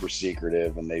real super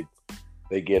secretive, and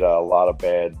they get a lot of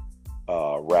bad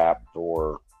rap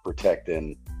for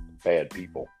protecting bad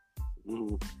people.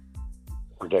 Mm-hmm.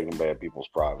 Protecting bad people's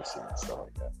privacy and stuff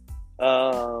like that.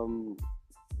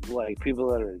 People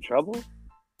that are in trouble?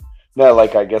 No,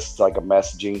 I guess it's a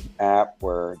messaging app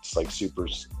where it's super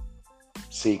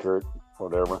secret,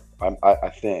 whatever. I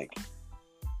think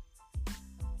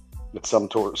it's some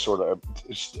sort of,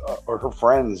 or her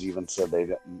friends even said they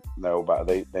didn't know about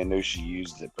it. They knew she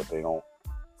used it, but they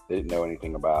didn't know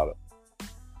anything about it.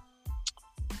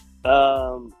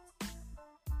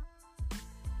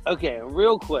 Okay,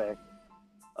 real quick.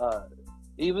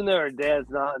 Even though her dad's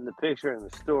not in the picture in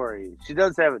the story, she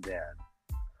does have a dad.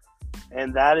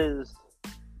 And that is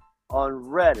on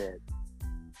Reddit.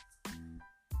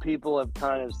 People have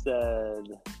kind of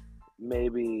said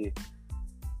maybe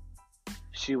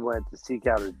she went to seek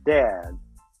out her dad,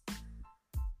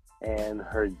 and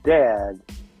her dad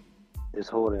is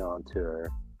holding on to her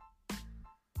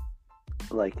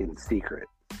in secret.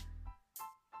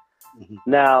 Mm-hmm.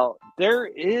 Now, there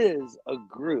is a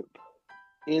group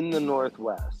in the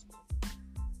Northwest.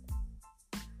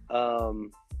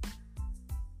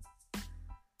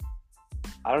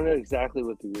 I don't know exactly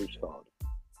what the group's called,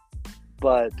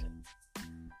 but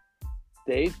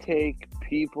they take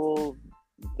people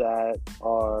that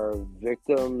are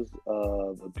victims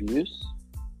of abuse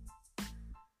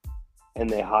and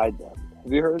they hide them.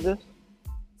 Have you heard of this?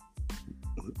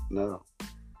 No.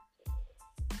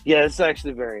 Yeah, it's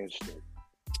actually very interesting.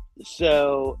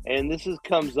 So, and this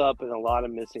comes up in a lot of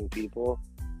missing people.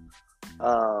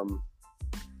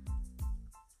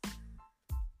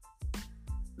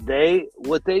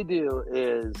 What they do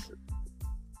is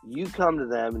you come to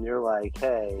them and you're like,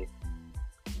 hey,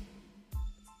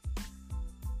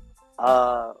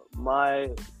 my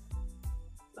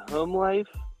home life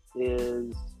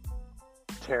is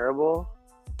terrible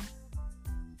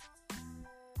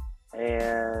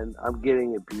and I'm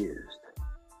getting abused.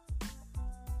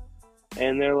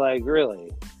 And they're like,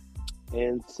 really?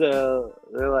 And so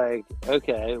they're like,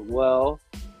 okay, well,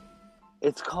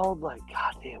 it's called like,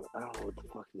 goddamn, I don't know what the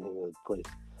fucking name of the place.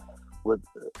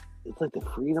 It's like the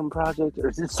Freedom Project or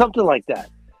it's something like that.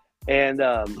 And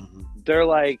they're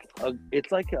like,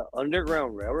 it's like an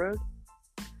underground railroad.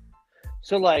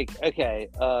 So like, okay,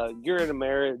 you're in a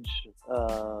marriage,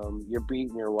 you're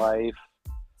beating your wife,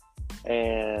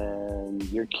 and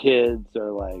your kids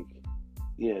are like,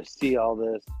 see all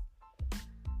this.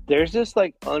 There's this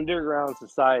like underground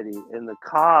society, and the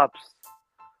cops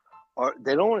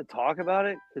they don't want to talk about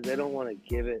it because they don't want to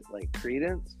give it like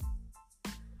credence.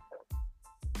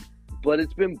 But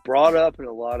it's been brought up in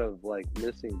a lot of like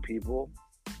missing people.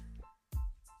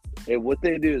 And what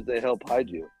they do is they help hide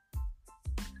you.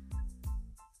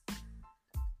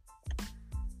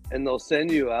 And they'll send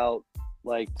you out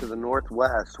like to the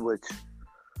Northwest, which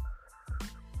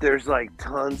there's like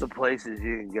tons of places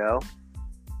you can go.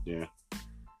 Yeah.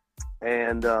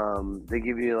 And they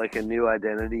give you like a new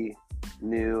identity,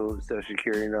 new social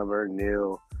security number,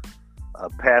 new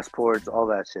passports, all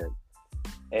that shit.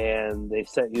 And they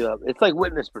set you up. It's like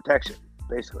witness protection,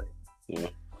 basically. Yeah.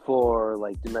 For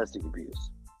like domestic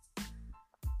abuse.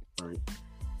 Right.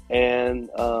 And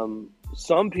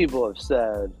some people have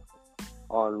said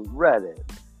on Reddit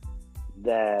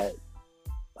that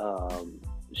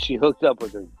she hooked up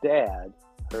with her dad,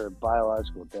 her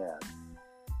biological dad,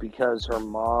 because her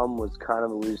mom was kind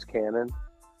of a loose cannon,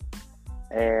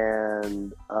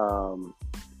 and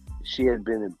she had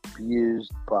been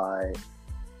abused by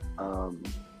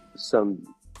some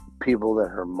people that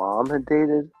her mom had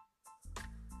dated,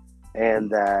 and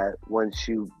that when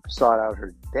she sought out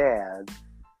her dad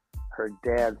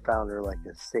found her like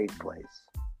a safe place.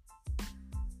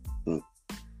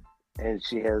 And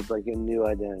she has like a new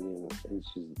identity and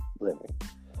she's living.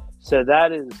 So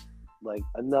that is like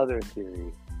another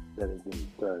theory that has been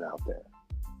thrown out there.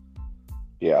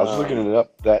 Yeah, I was looking it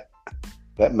up. That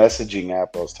messaging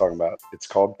app I was talking about, it's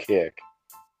called Kik.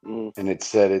 And it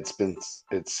said it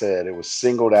was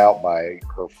singled out by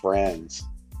her friends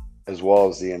as well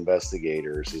as the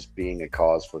investigators as being a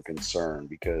cause for concern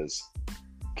because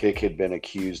Kik had been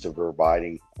accused of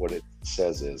providing what it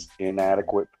says is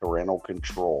inadequate parental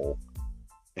control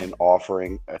and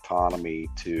offering autonomy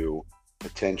to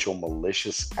potential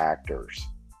malicious actors.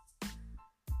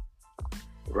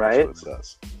 Right. That's what it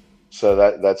says. So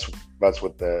that's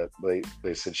what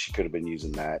they said she could have been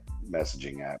using that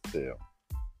messaging app too.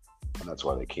 And that's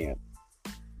why they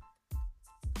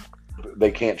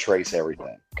can't trace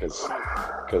everything because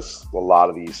a lot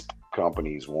of these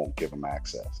companies won't give them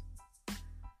access.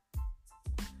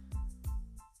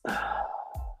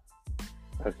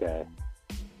 Okay.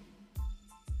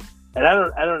 And I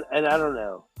don't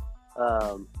know.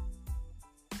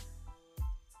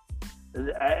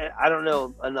 I don't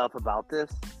know enough about this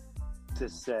to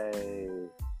say,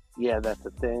 yeah, that's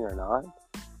a thing or not.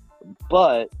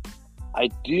 But I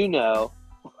do know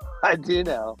that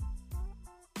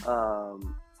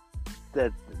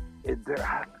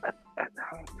they're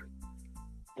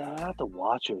not the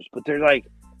Watchers, but they're like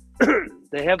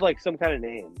they have like some kind of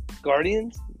name,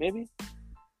 Guardians, maybe.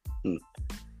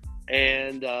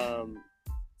 And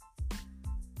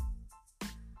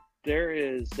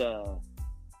there's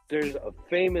a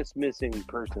famous missing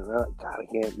person. I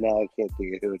can't think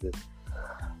of who it is.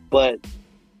 But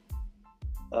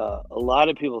a lot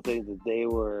of people think that they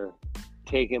were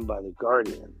taken by the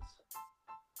Guardians.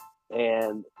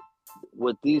 And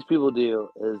what these people do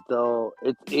is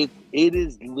it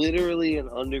is literally an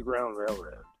underground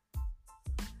railroad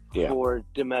for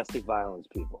domestic violence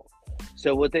people.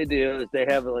 So what they do is they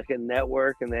have like a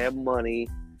network and they have money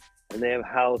and they have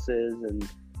houses, and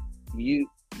you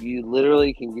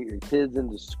literally can get your kids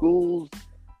into schools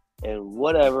and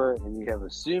whatever, and you have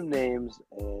assumed names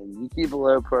and you keep a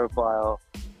low profile,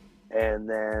 and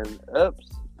then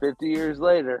 50 years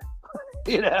later,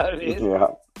 you know what I mean?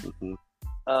 Yeah.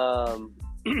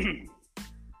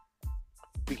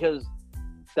 Because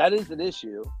that is an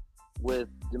issue with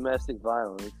domestic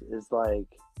violence. Is like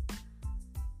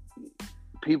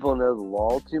people know the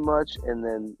law too much, and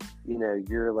then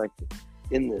you're like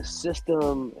in the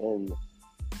system, and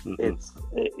it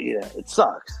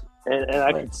sucks. And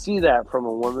I can see that from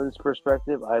a woman's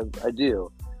perspective. I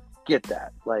do get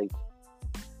that. Like,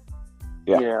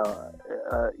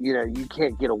 you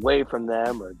can't get away from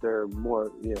them, or they're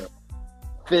more,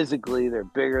 physically they're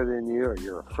bigger than you, or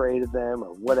you're afraid of them,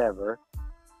 or whatever,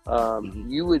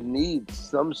 you would need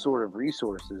some sort of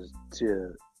resources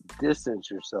to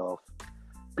distance yourself,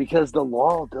 because the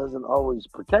law doesn't always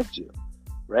protect you,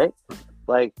 right?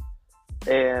 Like,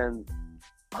 and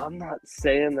I'm not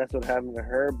saying that's what happened to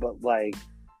her, but like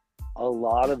a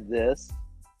lot of this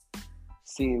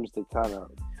seems to kind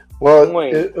of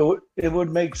it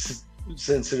would make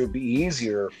sense. It would be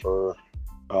easier for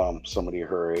somebody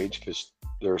her age because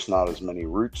there's not as many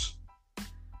roots.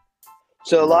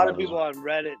 So a lot of people on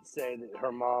Reddit say that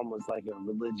her mom was like a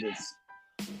religious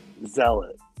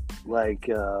zealot. Like,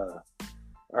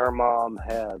 her mom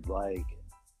had like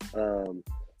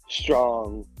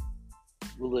strong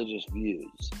religious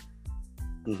views.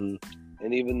 Mm-hmm.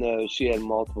 And even though she had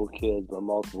multiple kids by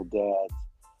multiple dads,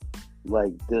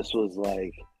 like this was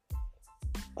like,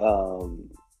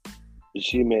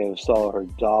 she may have saw her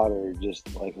daughter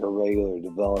just like her regular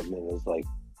development as like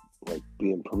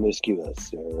being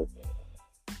promiscuous, or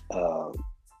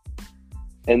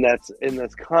and that's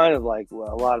kind of like what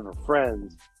a lot of her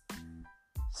friends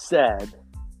said,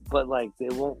 but like they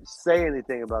won't say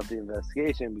anything about the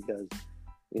investigation because,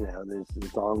 you know,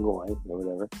 it's ongoing or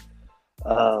whatever.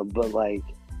 But like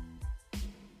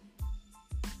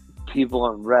people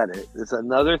on Reddit, it's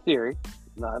another theory,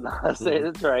 not saying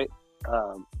it's right,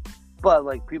 but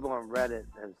like people on Reddit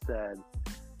have said,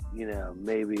 you know,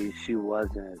 maybe she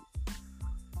wasn't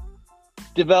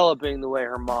developing the way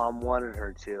her mom wanted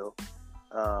her to,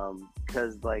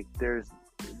 because like there's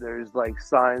like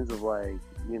signs of like,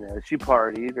 you know, she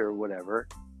partied or whatever,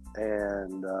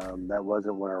 and that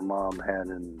wasn't what her mom had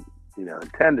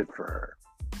intended for her.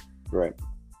 Right.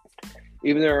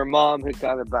 Even though her mom had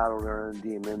kind of battled her own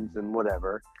demons and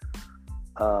whatever,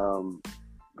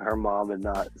 her mom had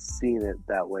not seen it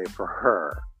that way for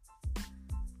her,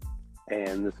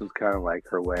 and this was kind of like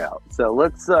her way out. So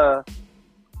let's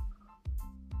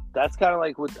that's kind of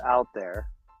like what's out there.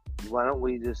 Why don't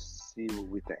we just see what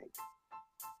we think?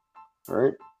 All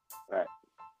right. All right.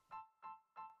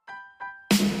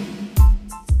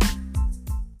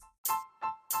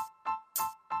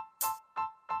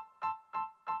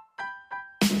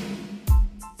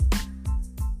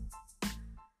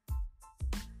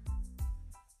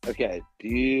 Okay. Do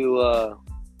you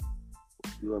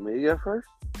want me to go first?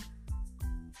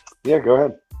 Yeah, go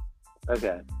ahead.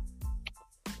 Okay.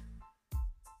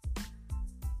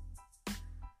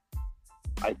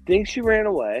 I think she ran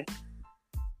away.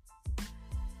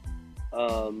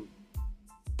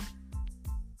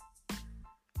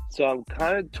 So I'm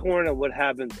kind of torn on what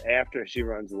happens after she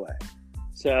runs away.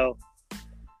 So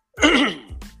I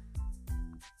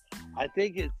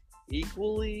think it's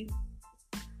equally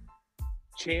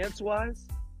chance-wise.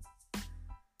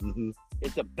 Mm-hmm.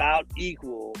 It's about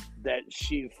equal that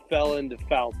she fell into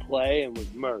foul play and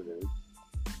was murdered,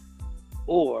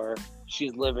 or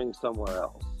she's living somewhere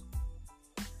else.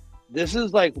 This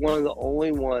is like one of the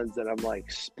only ones that I'm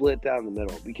like split down the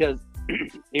middle, because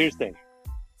here's the thing.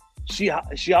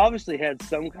 She obviously had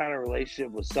some kind of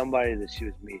relationship with somebody that she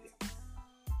was meeting.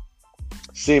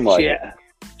 Seemed like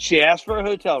she asked for a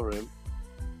hotel room.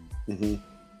 Mm-hmm.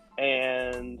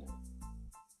 And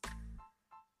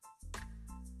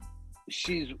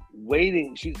she's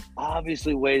waiting. She's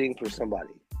obviously waiting for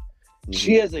somebody. Mm-hmm.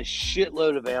 She has a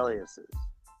shitload of aliases.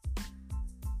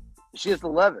 She has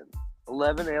 11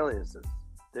 aliases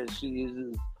that she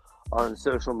uses on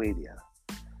social media.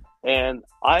 And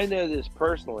I know this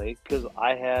personally because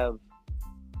I have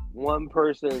one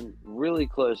person really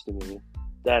close to me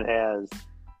that has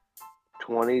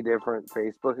 20 different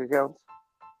Facebook accounts.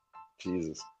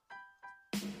 Jesus.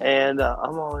 And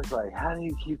I'm always like, how do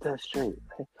you keep that straight?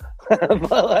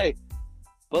 but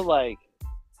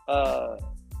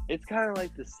it's kind of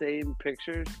like the same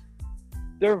pictures.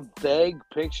 They're vague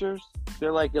pictures.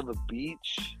 They're like of a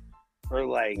beach or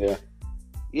like,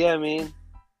 yeah, I mean,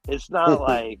 it's not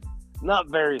like, not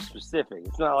very specific.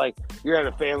 It's not like you're at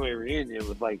a family reunion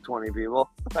with like 20 people.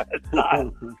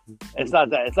 It's not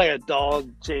that. It's like a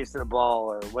dog chasing a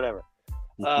ball or whatever.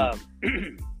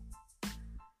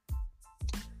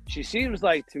 She seems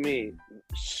like, to me,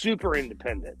 super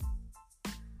independent.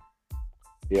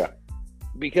 Yeah.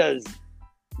 Because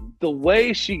the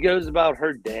way she goes about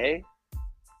her day.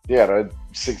 Yeah, a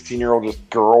 16-year-old just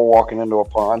girl walking into a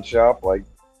pawn shop. Like,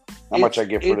 how much I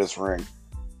get for this ring?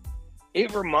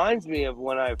 It reminds me of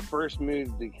when I first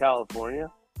moved to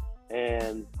California.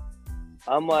 And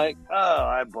I'm like, oh,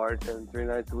 I bartend 3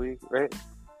 nights a week, right?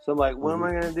 So I'm like, what am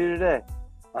I going to do today?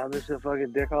 I'm just going to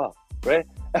fucking dick off, right?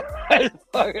 I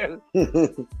fucking,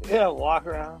 walk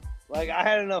around. Like, I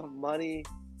had enough money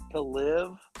to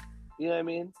live. You know what I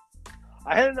mean?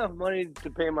 I had enough money to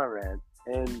pay my rent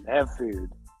and have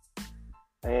food,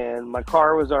 and my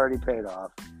car was already paid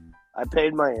off. I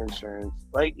paid my insurance.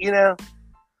 Like,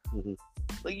 Mm-hmm.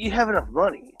 like you have enough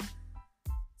money.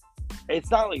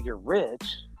 It's not like you're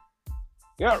rich.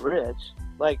 You're not rich.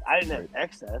 Like, I didn't have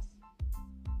excess,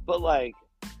 but like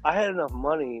I had enough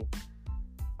money.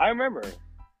 I remember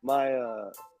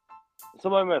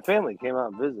somebody in my family came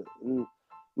out and visited, and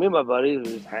me and my buddies were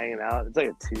just hanging out. It's like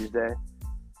a Tuesday.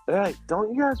 They're like,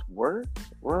 "Don't you guys work?"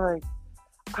 We're like,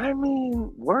 "I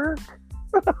mean, work."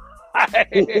 What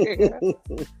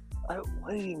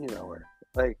do you mean I work?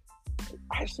 Like,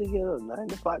 actually get a 9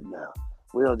 to 5? No,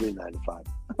 we don't do 9 to 5.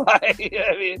 You know what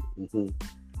I mean? Mm-hmm.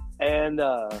 And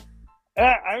I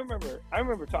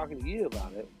remember talking to you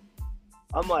about it.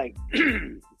 I'm like,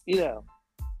 the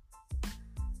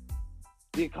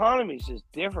economy's just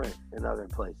different in other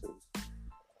places.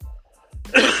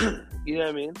 You know what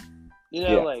I mean?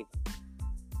 Like,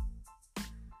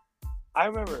 I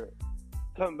remember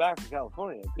coming back from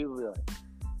California, people be like,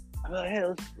 I'm like, hey,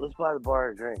 let's buy the bar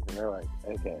a drink. And they're like,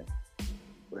 okay,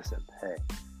 listen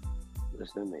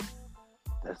to me.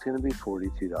 That's going to be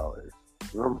 $42.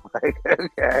 And I'm like,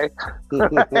 okay.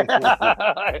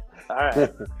 All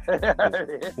right.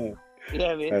 You know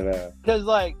what I mean? Because,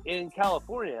 like, in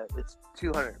California, it's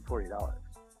 $240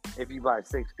 if you buy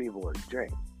 6 people a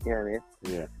drink. You know what I mean?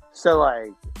 Yeah.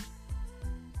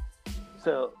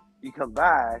 So you come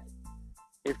back,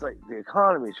 it's like the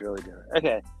economy's really good.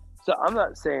 Okay, so I'm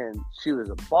not saying she was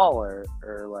a baller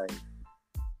or like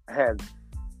had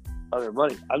other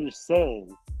money. I'm just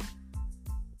saying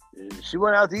she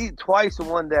went out to eat twice in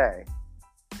one day.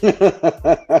 and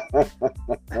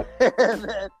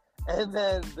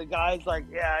then the guy's like,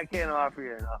 yeah, I can't offer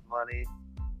you enough money.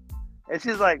 And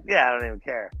she's like, yeah, I don't even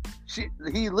care.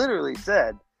 He literally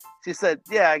said, she said,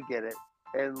 yeah, I get it.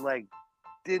 And like,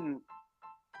 didn't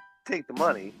take the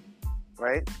money,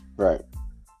 right? Right.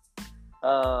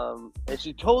 And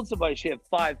she told somebody she had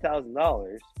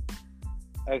 $5,000.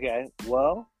 Okay,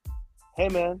 well, hey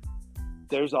man,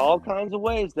 there's all kinds of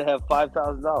ways to have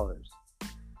 $5,000.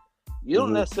 You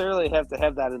don't necessarily have to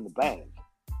have that in the bank.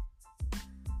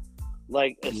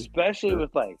 Like, especially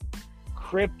with like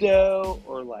crypto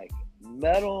or like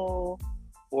metal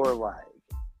or like,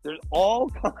 there's all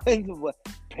kinds of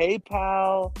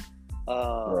PayPal,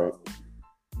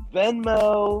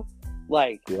 Venmo,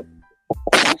 like, you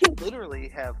can literally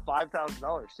have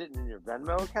 $5,000 sitting in your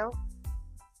Venmo account,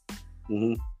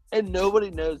 and nobody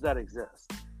knows that exists.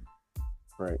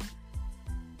 Right.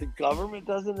 The government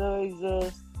doesn't know it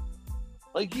exists.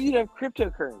 Like, you could have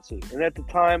cryptocurrency, and at the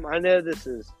time, I know this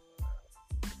is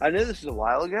a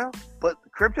while ago, but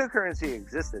cryptocurrency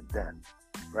existed then,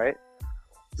 right?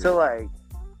 So like,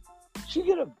 she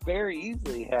could have very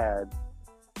easily had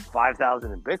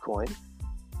 5,000 in Bitcoin.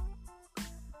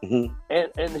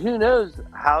 And who knows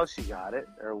how she got it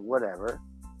or whatever.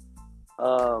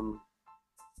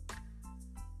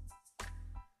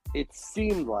 It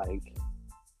seemed like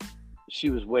she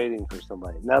was waiting for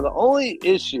somebody. Now, the only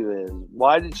issue is,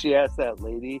 why did she ask that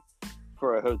lady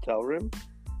for a hotel room?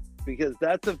 Because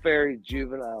that's a very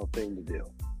juvenile thing to do.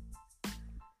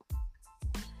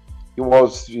 Well,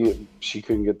 she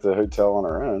couldn't get the hotel on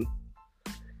her own.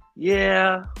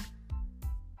 Yeah.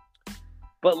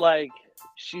 But, like,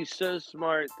 she's so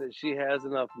smart that she has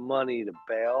enough money to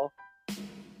bail,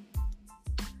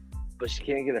 but she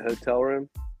can't get a hotel room.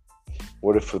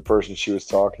 What if the person she was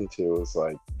talking to was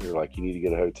like, they're like, you need to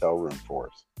get a hotel room for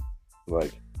us?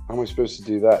 Like, how am I supposed to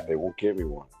do that? They won't give me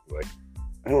one. Like,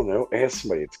 I don't know. Ask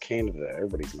somebody. It's Canada.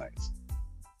 Everybody's nice.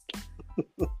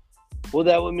 Well,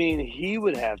 that would mean he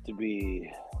would have to be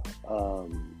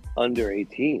under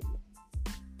 18.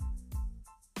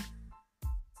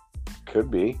 Could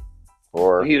be.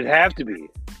 Or he would have to be.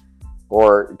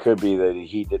 Or it could be that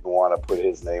he didn't want to put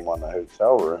his name on the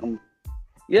hotel room.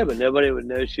 Yeah, but nobody would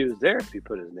know she was there if he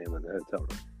put his name on the hotel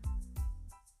room.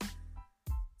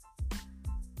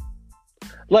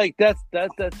 Like,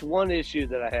 that's one issue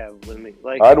that I have with me.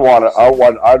 Like, I'd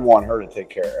want her to take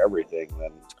care of everything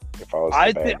then, if I was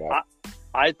the bad guy.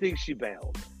 I think she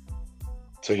bailed.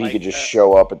 So he could just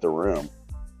show up at the room.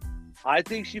 I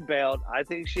think she bailed. I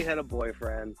think she had a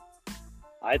boyfriend.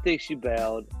 I think she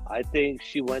bailed. I think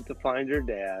she went to find her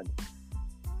dad.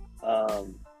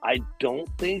 I don't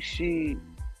think she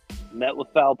met with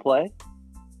foul play.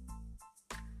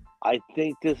 I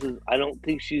don't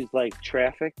think she's like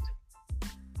trafficked.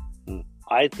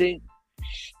 I think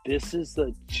this is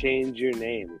the change your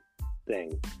name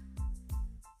thing.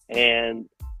 And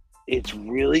it's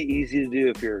really easy to do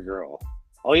if you're a girl.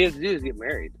 All you have to do is get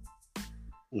married.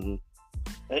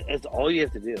 That's all you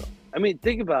have to do. I mean,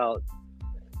 think about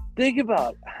Think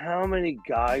about how many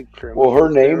guy criminals. Well,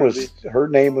 her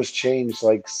name was changed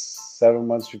like 7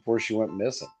 months before she went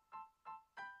missing.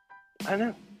 I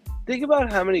know. Think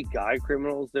about how many guy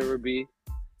criminals there would be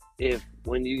if,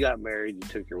 when you got married, you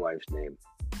took your wife's name.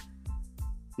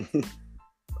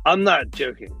 I'm not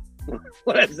joking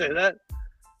when I say that.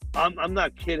 I'm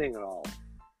not kidding at all.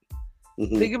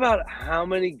 Mm-hmm. Think about how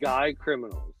many guy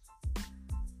criminals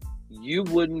you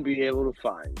wouldn't be able to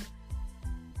find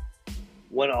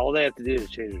when all they have to do is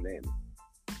change their name.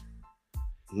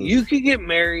 Mm-hmm. You could get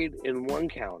married in one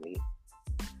county,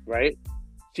 right?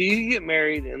 So you get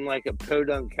married in like a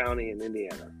Podunk County in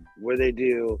Indiana, where they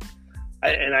do,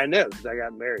 and I know because I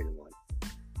got married in one.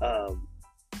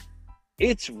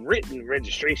 It's written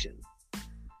registration.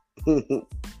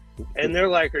 And they're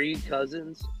like, "Are you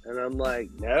cousins?" And I'm like,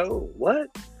 "No,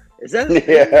 what? Is that?"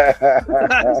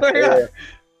 Yeah.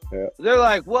 They're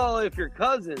like, "Well, if you're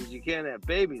cousins, you can't have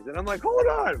babies." And I'm like, "Hold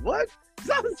on, what?"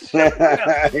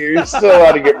 You're still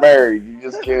allowed to get married. You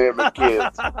just can't have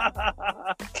kids.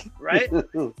 Right?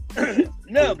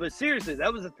 No, but seriously,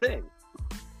 that was a thing.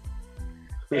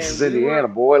 This is Indiana.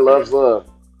 Boy loves love.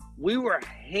 We were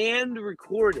hand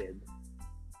recorded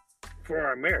for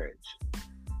our marriage.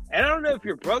 And I don't know if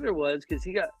your brother was, because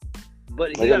he got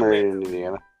married in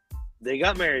Indiana. They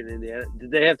got married in Indiana.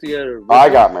 Did they have to go to Ripley? I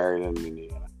got married in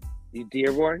Indiana. You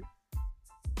Dearborn?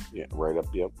 Yeah, right up,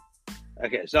 yep.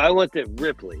 Okay, so I went to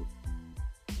Ripley.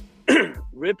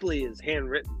 Ripley is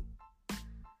handwritten.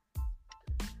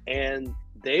 And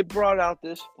they brought out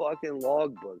this fucking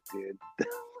logbook, dude.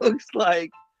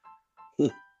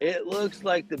 It looks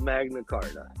like the Magna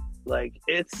Carta. Like,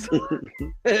 it's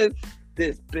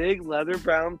this big leather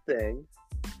bound thing.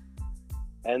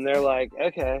 And they're like,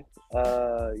 "Okay,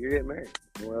 you're getting married."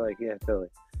 And we're like, "Yeah, totally."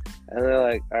 And they're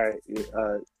like, "All right,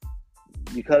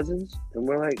 you cousins?" And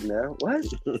we're like, "No." "What?"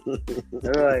 And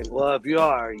they're like, "Well, if you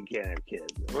are, you can't have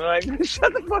kids." And we're like,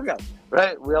 "Shut the fuck up."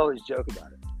 Right? We always joke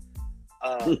about it.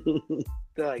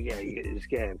 They're like, "Yeah, you just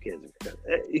can't have kids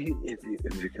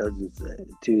if your cousins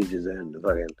to each his own to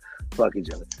fucking fuck each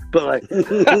other." But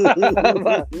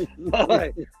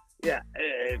like, yeah,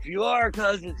 if you are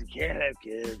cousins, you can't have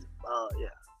kids. Yeah,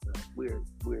 weird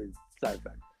side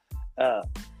effect.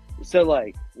 So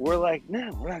like, we're like,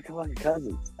 no, we're not fucking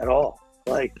cousins at all.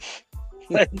 Like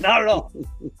not at all.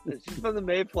 She's from the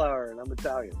Mayflower, and I'm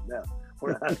Italian. No,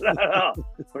 we're not at all.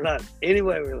 We're not any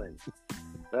way related,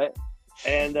 right?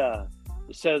 And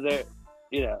so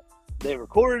they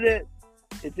recorded it.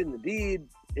 It's in the deed.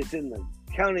 It's in the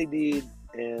county deed,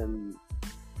 and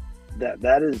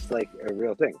that is like a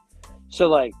real thing. So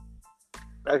like,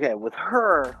 okay, with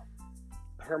her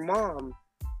mom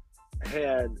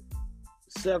had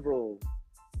several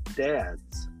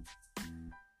dads,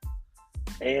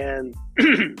 and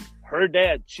her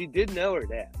dad, she did know her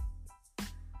dad,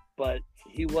 but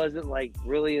he wasn't like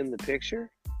really in the picture.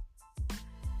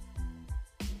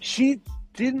 She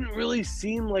didn't really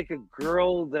seem like a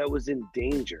girl that was in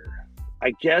danger,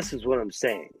 I guess is what I'm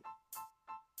saying.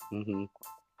 Mm-hmm.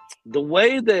 The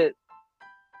way that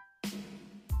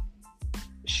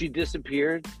she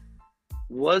disappeared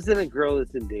wasn't a girl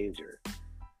that's in danger.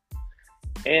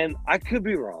 And I could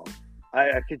be wrong.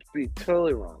 I could be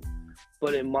totally wrong.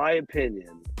 But in my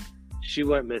opinion, she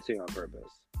went missing on purpose.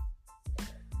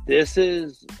 This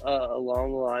is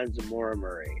along the lines of Maura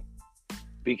Murray.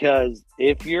 Because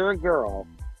if you're a girl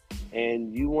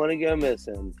and you want to go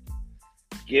missing,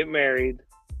 get married,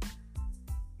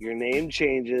 your name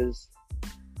changes,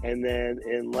 and then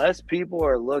unless people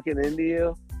are looking into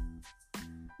you,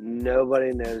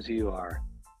 nobody knows who you are.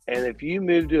 And if you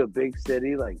move to a big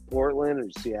city like Portland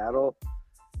or Seattle,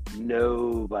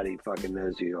 nobody fucking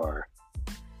knows who you are.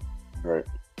 Right.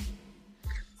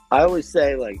 I always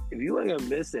say, like, if you want to go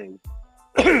missing,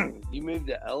 you move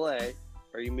to LA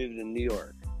or you move to New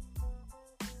York.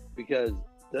 Because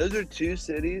those are two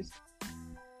cities.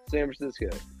 San Francisco,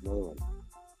 another one.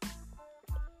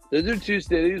 Those are two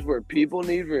cities where people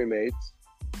need roommates.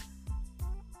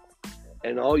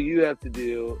 And all you have to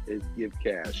do is give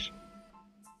cash.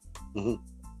 Mm-hmm.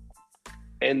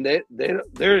 And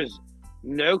there's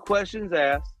no questions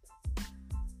asked.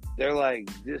 They're like,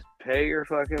 just pay your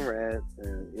fucking rent.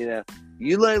 And,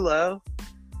 you lay low.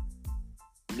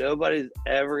 Nobody's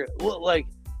ever... Well, like,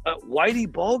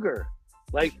 Whitey Bulger.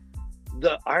 Like,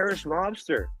 the Irish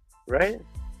mobster, right?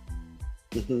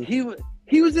 Mm-hmm.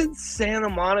 He was in Santa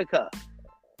Monica.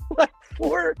 Like,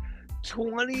 for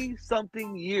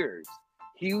 20-something years.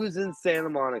 He was in Santa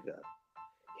Monica.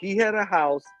 He had a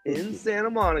house in Santa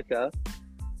Monica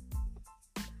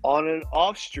on an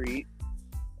off street,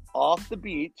 off the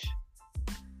beach.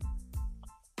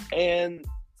 And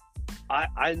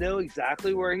I know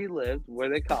exactly where he lived, where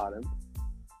they caught him,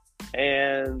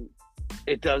 and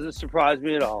it doesn't surprise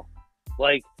me at all.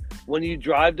 Like, when you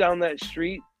drive down that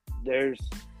street, there's...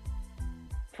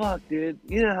 Fuck, dude.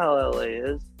 You know how LA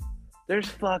is. There's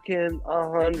fucking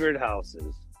 100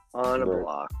 houses on a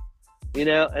block. You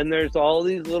know? And there's all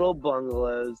these little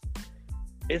bungalows.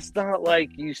 It's not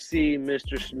like you see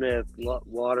Mr. Smith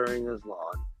watering his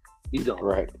lawn. You don't.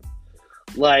 Right.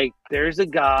 Like, there's a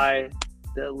guy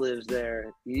that lives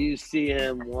there. You see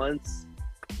him once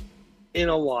in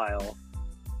a while.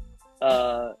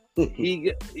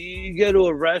 You go to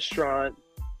a restaurant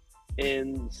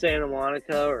in Santa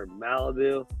Monica or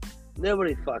Malibu,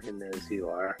 nobody fucking knows who you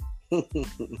are.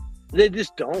 They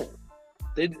just don't.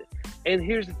 And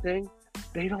here's the thing,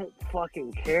 they don't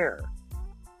fucking care.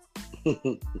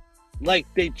 Like,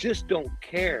 they just don't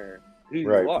care who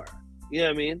you are. You know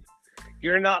what I mean?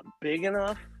 You're not big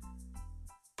enough.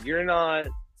 You're not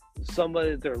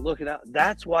somebody that they're looking at.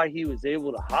 That's why he was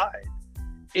able to hide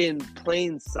in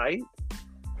plain sight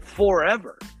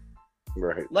forever.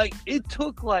 Right. Like, it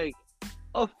took like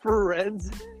a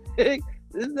forensic, this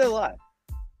is no lie,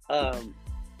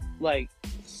 like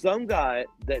some guy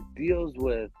that deals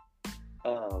with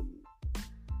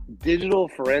digital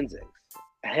forensics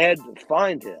had to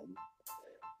find him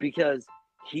because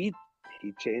he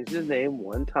changed his name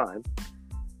one time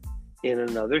in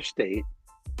another state,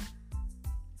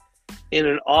 in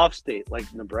an off state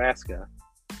like Nebraska.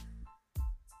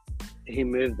 He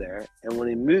moved there, and when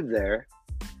he moved there,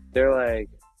 they're like,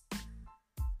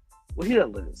 well, he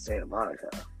doesn't live in Santa Monica.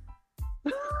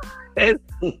 And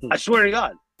I swear to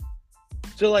God.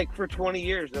 So, like, for 20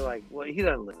 years, they're like, well, he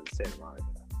doesn't live in Santa Monica.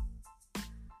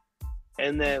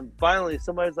 And then finally,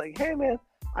 somebody's like, hey, man,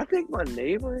 I think my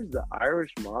neighbor is the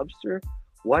Irish mobster,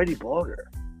 Whitey Bulger.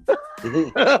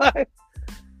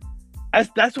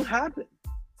 That's what happened.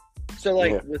 So,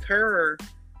 like, with her,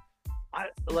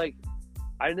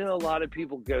 I know a lot of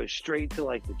people go straight to,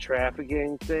 like, the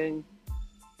trafficking thing.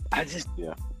 I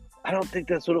don't think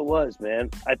that's what it was,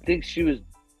 man. I think she was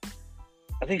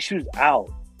out.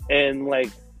 And,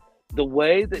 like, the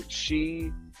way that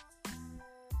she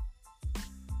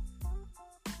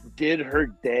did her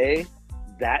day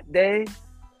that day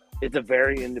is a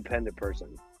very independent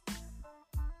person.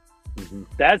 Mm-hmm.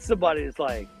 That's somebody that's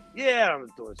like, yeah, I'm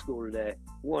not going to school today.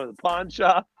 Going to the pawn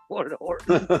shop, going to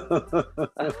Horton.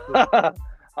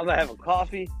 I'm going to have a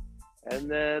coffee. And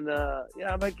then,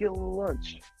 I might get a little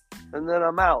lunch. And then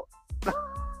I'm out.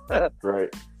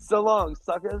 Right. So long,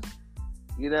 suckers.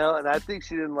 You know, and I think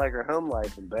she didn't like her home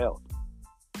life and bailed.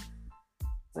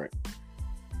 Right.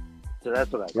 So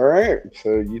that's what I think. All right.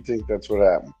 So you think that's what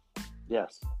happened?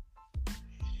 Yes.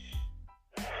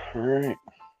 All right.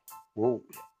 Well,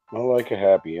 I like a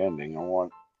happy ending. I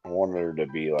want her to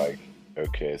be, like,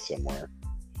 okay somewhere.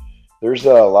 There's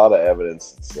a lot of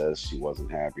evidence that says she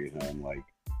wasn't happy at home. Like,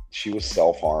 she was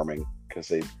self-harming because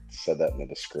they said that in the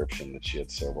description that she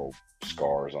had several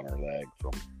scars on her leg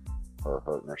from her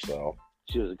hurting herself.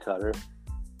 She was a cutter.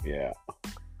 Yeah.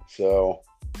 So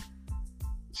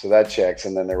that checks.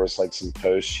 And then there was, like, some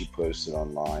posts she posted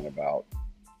online about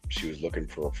she was looking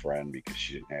for a friend because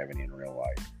she didn't have any in real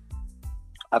life.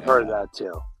 I've heard that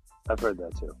too.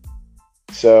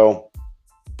 So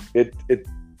it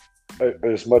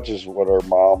as much as what her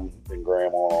mom and grandma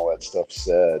and all that stuff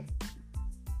said,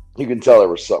 you can tell there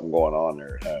was something going on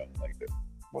there at home. Like, it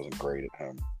wasn't great at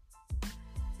home.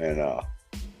 And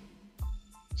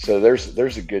so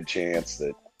there's a good chance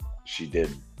that she did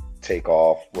take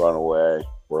off, run away,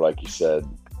 or, like you said,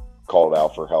 called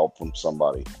out for help from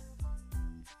somebody.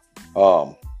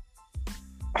 But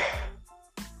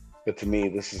to me,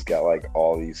 this has got, like,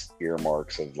 all these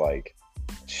earmarks of, like,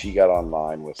 she got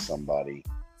online with somebody,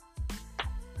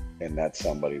 and that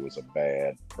somebody was a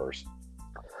bad person.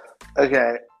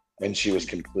 Okay. And she was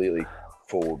completely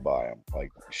fooled by him.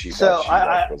 Like, she thought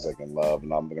she was, like, in love,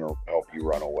 and I'm going to help you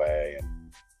run away. And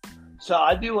so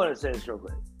I do want to say this real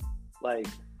quick. Like,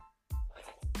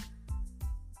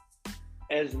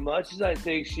 as much as I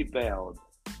think she bailed,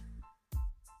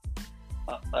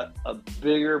 a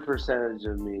bigger percentage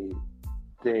of me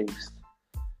thinks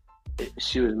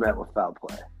she was met with foul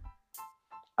play.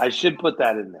 I should put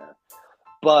that in there.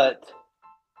 But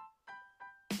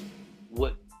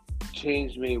what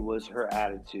changed me was her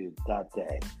attitude that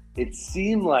day. It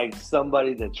seemed like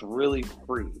somebody that's really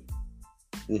free.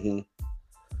 Mm-hmm.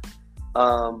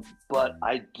 But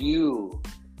I do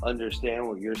understand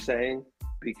what you're saying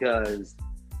because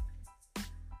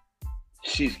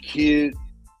she's cute,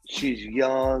 she's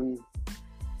young,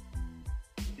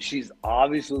 she's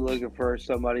obviously looking for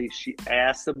somebody. She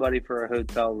asked somebody for a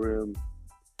hotel room.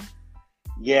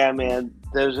 Yeah, man.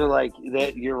 Those are like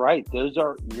that. You're right. Those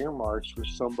are earmarks for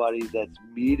somebody that's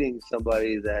meeting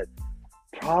somebody that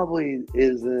probably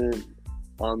isn't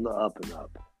on the up and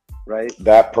up, right?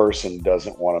 That person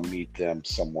doesn't want to meet them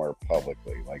somewhere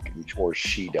publicly, like, or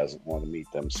she doesn't want to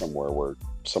meet them somewhere where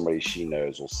somebody she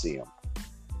knows will see them.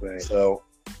 Right. So,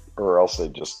 or else they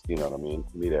just, you know what I mean,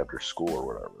 meet after school or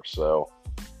whatever. So,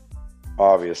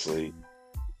 obviously,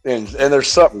 and there's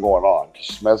something going on.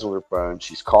 She's messing with her phone.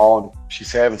 She's calling.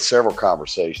 She's having several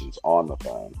conversations on the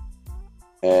phone,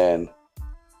 and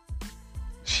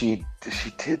she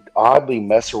did oddly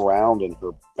mess around in her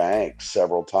bank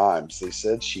several times. They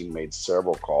said she made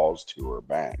several calls to her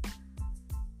bank,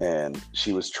 and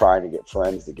she was trying to get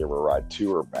friends to give her a ride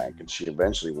to her bank, and she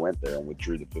eventually went there and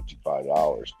withdrew the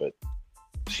 $55. But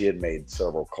she had made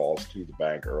several calls to the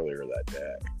bank earlier that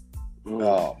day.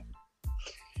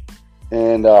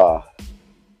 And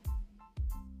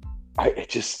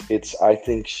I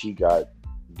think she got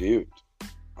duped.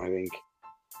 I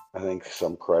think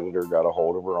some creditor got a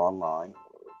hold of her online,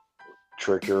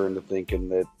 tricked her into thinking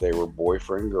that they were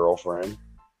boyfriend, girlfriend.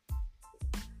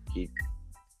 He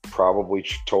probably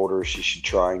told her she should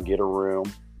try and get a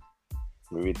room.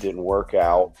 Maybe it didn't work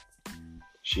out.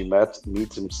 She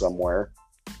meets him somewhere.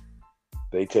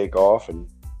 They take off, and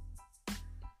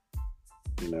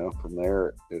from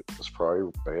there, it was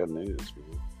probably bad news.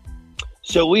 Man.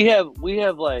 So we have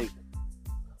like.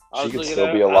 She could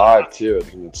still be alive too. I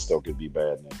think it still could be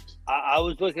bad news. I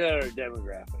was looking at our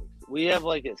demographics. We have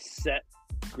like a set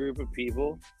group of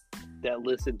people that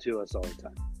listen to us all the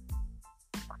time,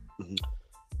 mm-hmm.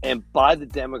 and by the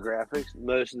demographics,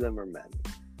 most of them are men.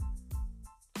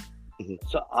 Mm-hmm.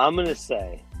 So I'm gonna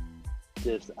say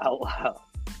this out loud.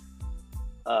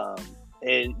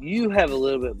 And you have a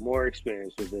little bit more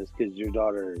experience with this because your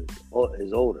daughter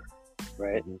is older,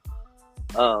 right?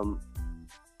 Mm-hmm.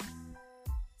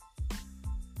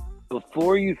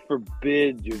 Before you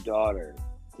forbid your daughter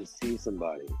to see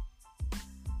somebody,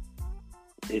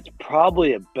 it's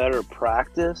probably a better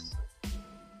practice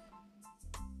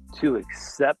to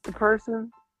accept the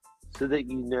person so that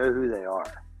you know who they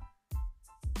are,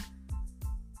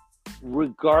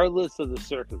 regardless of the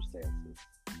circumstances.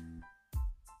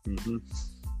 Mm-hmm.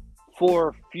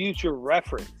 For future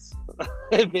reference,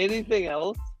 if anything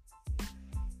else,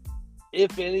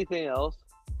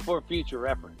 for future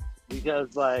reference,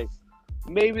 because like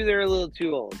maybe they're a little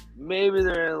too old, maybe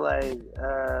they're like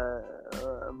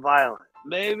violent,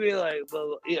 maybe like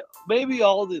maybe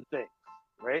all the things,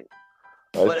 right?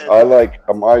 I like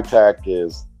my tact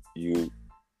is you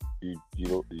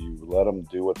let them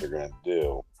do what they're gonna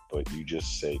do, but you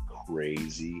just say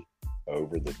crazy,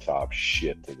 over the top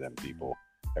shit to them people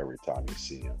every time you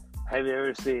see them. Have you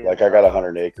ever seen? Like I got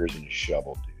 100 acres and a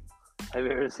shovel, dude. Have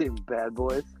you ever seen Bad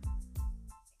Boys?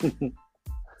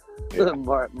 Yeah.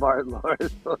 Martin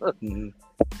Lawrence. Mm-hmm.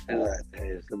 And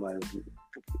hey, somebody's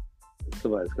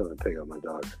coming to pick up my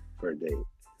dog for a date.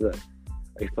 He's like,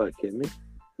 "Are you fucking kidding me?"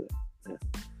 Like, yeah.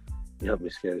 You help me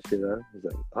scare the shit out of him? He's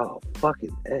like, "Oh,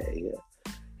 fucking A, yeah."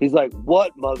 He's like,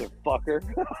 "What, motherfucker?"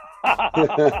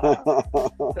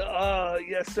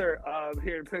 Yes, sir. I'm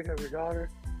here to pick up your daughter.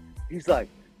 He's like,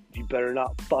 "You better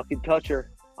not fucking touch her.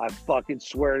 I fucking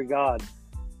swear to God."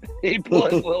 He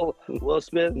pulls Will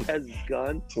Smith has his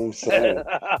gun. That's what I'm saying.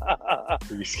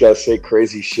 You just gotta say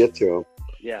crazy shit to him.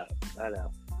 Yeah, I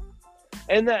know.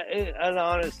 And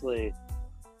honestly,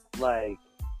 like,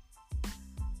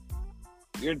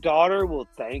 your daughter will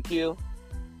thank you.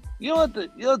 You don't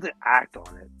have to act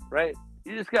on it, right?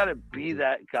 You just got to be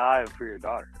that guy for your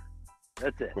daughter.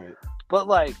 That's it. Right. But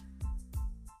like,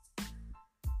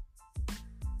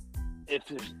 if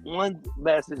there's one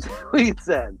message we can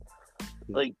send,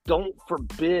 like, don't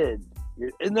forbid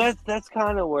and that's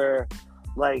kind of where,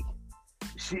 like,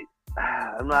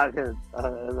 I'm not gonna,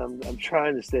 and I'm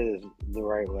trying to say this the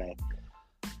right way.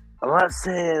 I'm not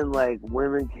saying like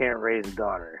women can't raise a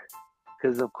daughter,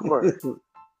 because of course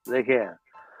they can.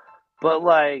 But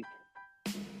like,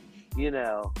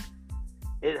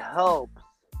 it helps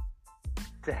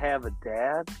to have a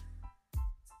dad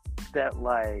that,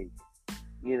 like,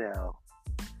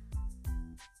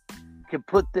 can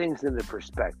put things into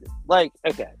perspective. Like,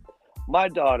 okay, my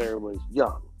daughter was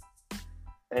young,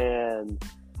 and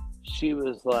she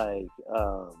was like,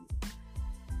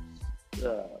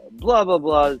 blah, blah,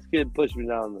 blah, this kid pushed me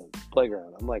down the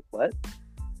playground. I'm like, what?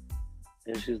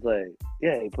 And she's like,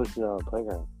 yeah, he pushed me down the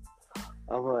playground.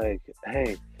 I'm like,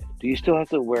 hey, do you still have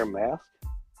to wear a mask?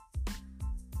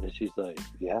 And she's like,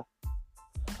 yeah.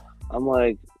 I'm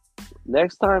like,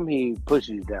 next time he pushes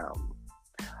you down,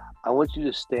 I want you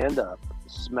to stand up,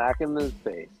 smack him in the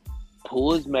face,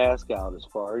 pull his mask out as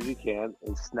far as you can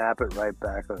and snap it right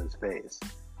back on his face.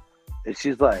 And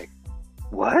she's like,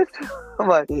 what? I'm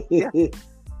like, yeah.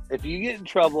 If you get in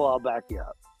trouble, I'll back you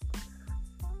up.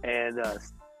 And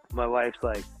my wife's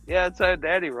like, yeah, that's how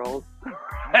daddy rolls.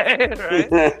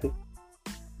 right?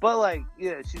 But like,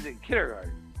 yeah, she's in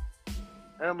kindergarten.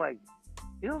 And I'm like,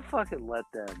 you don't fucking let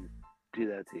them do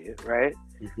that to you, right?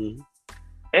 Mm-hmm.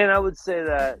 And I would say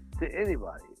that to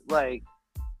anybody. Like,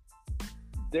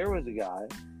 there was a guy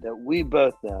that we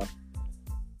both know,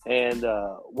 and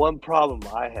one problem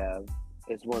I have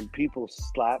is when people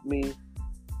slap me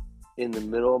in the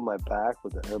middle of my back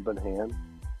with an open hand.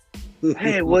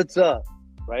 Hey, what's up?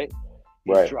 Right?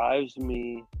 It drives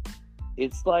me.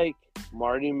 It's like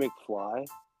Marty McFly.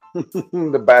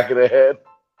 The back of the head.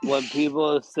 When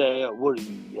people say, what are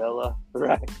you, yellow?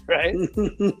 Right?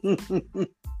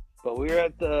 But we were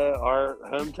at our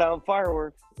hometown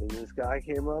fireworks, and this guy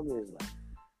came up and he's like,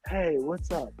 hey,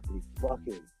 what's up? And he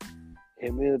fucking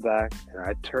hit me in the back, and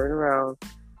I turned around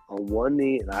on one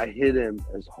knee, and I hit him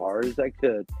as hard as I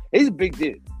could. He's a big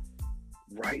dude.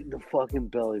 Right in the fucking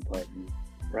belly button,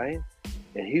 right?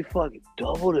 And he fucking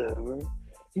doubled over.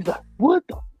 He's like, what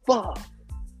the fuck?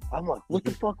 I'm like, what the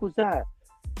fuck was that?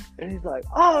 And he's like,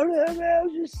 oh, man, I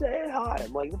was just saying hi.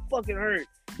 I'm like, it fucking hurt.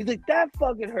 He's like, that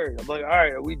fucking hurt. I'm like, all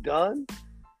right, are we done?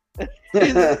 Like,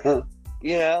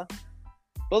 yeah.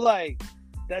 But, like,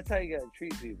 that's how you gotta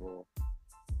treat people.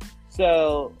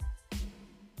 So,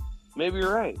 maybe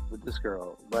you're right with this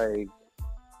girl. Like,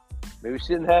 maybe she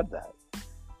didn't have that.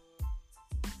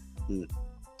 Yeah,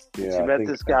 she met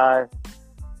this guy,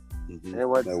 and it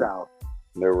went south.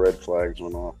 No red flags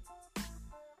went off.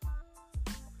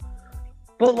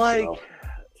 But like,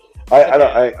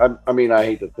 so, I mean, I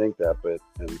hate to think that, but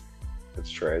and it's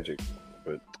tragic.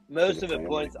 But most of it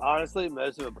points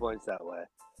that way.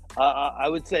 I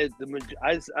would say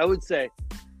I would say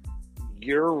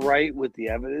you're right with the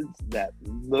evidence that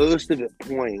most of it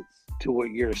points to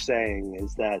what you're saying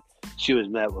is that she was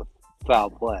met with foul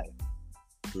play.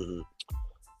 Mm-hmm.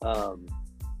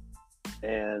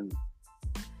 And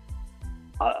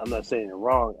I'm not saying you're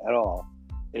wrong at all.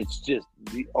 It's just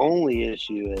the only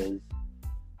issue is,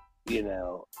 you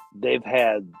know, they've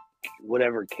had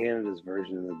whatever Canada's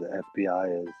version of the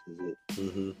FBI is. Is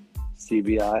it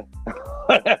CBI?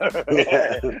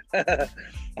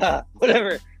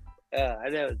 Whatever. I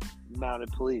know it's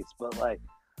mounted police, but like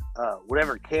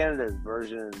whatever Canada's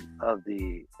version of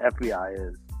the FBI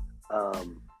is,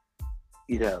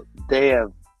 you know, they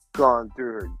have gone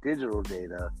through her digital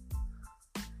data,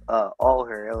 all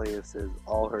her aliases,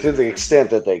 all her... To the extent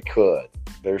that they could.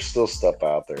 There's still stuff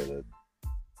out there that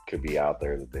could be out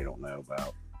there that they don't know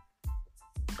about.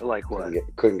 Like what?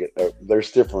 Couldn't get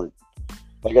there's different...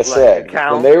 Like I said,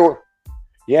 accounts? When they were...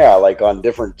 Yeah, like on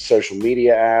different social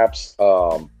media apps,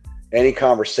 any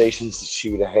conversations that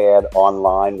she would have had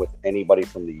online with anybody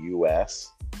from the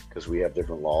U.S., because we have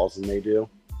different laws than they do.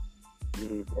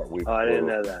 Mm-hmm. I didn't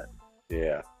know that.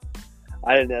 Yeah,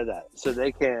 I didn't know that. So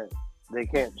they can't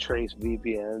trace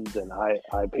VPNs and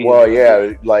IP. Well,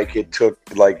 yeah, like it took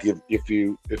like if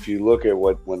you look at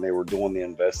when they were doing the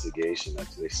investigation,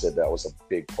 they said that was a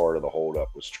big part of the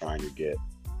holdup was trying to get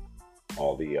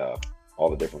all the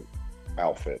different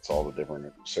outfits, all the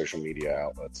different social media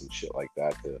outlets and shit like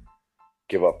that to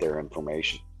give up their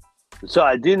information. So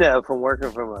I do know from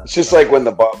working from it's just like when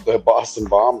the Boston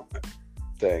bomb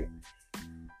thing.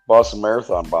 Boston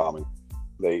Marathon bombing.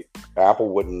 Apple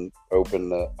wouldn't open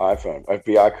the iPhone.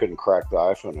 FBI couldn't crack the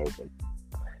iPhone open.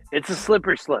 It's a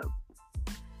slippery slope.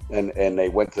 And they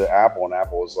went to Apple, and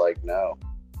Apple was like, no.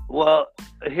 Well,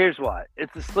 here's why.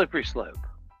 It's a slippery slope.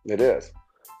 It is.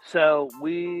 So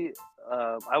I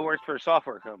worked for a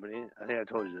software company. I think I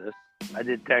told you this. I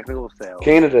did technical sales.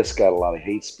 Canada's got a lot of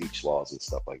hate speech laws and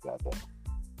stuff like that, though.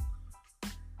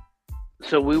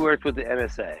 So we worked with the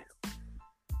NSA.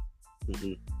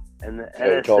 Mm-hmm. And the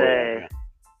NSA, totally,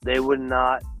 they would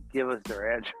not give us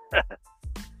their address.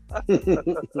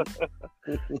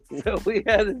 So we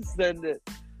had to send it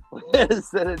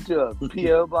to a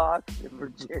P.O. box in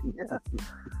Virginia.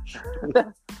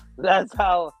 That's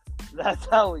how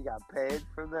we got paid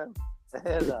from them.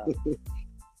 And,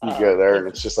 you go there and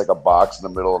it's just like a box in the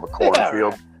middle of a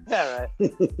cornfield. Yeah, right.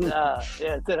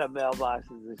 It's in a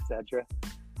mailboxes, etc.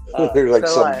 There's like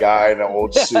some guy in an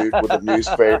old suit with a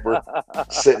newspaper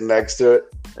sitting next to it.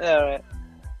 Yeah, right.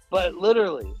 But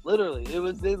literally, it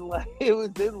wasn't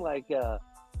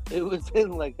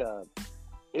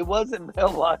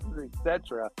mailboxes,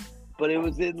 etc. But it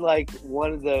was in like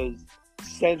one of those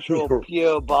central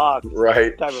PO box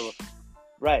right type of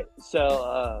right.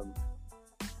 So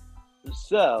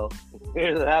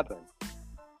here's what happened.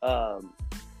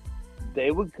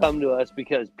 they would come to us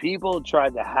because people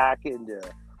tried to hack into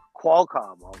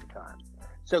Qualcomm all the time.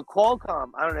 So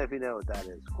Qualcomm, I don't know if you know what that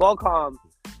is. Qualcomm,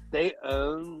 they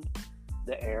own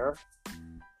the air.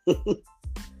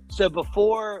 So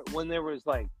before in the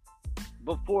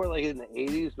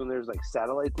 80s, when there was like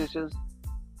satellite dishes,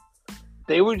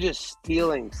 they were just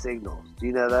stealing signals. Do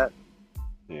you know that?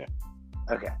 Yeah.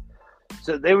 Okay.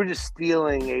 So they were just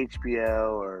stealing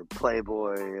HBO or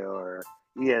Playboy or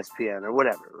ESPN or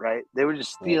whatever, right? They were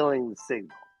just stealing the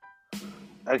signal.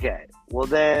 Okay. Well,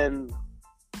 then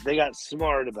they got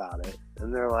smart about it,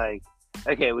 and they're like,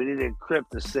 okay, we need to encrypt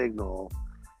the signal,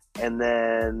 and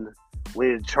then we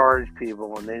need to charge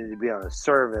people, and they need to be on a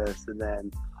service, and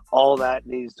then all that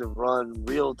needs to run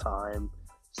real time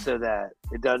so that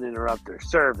it doesn't interrupt their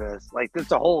service. Like,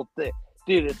 that's a whole thing.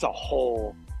 Dude, it's a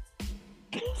whole...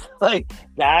 like,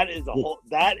 that is a whole...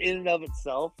 That in and of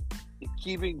itself is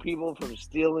keeping people from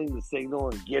stealing the signal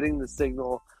and getting the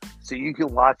signal so you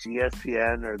can watch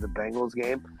ESPN or the Bengals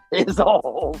game is a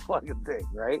whole fucking thing,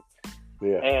 right?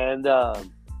 Yeah.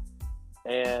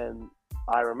 And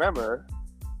I remember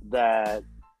that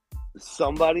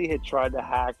somebody had tried to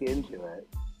hack into it,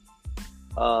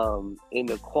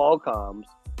 into Qualcomm's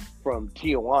from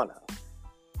Tijuana,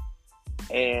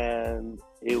 and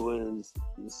it was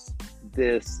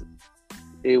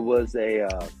a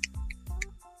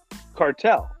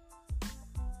cartel.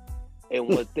 And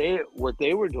what they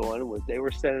were doing was they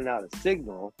were sending out a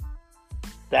signal.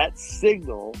 That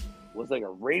signal was like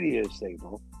a radio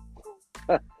signal.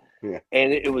 Yeah.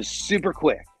 And it was super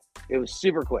quick. It was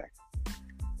super quick.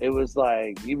 It was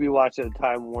like you'd be watching a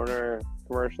Time Warner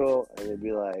commercial and it'd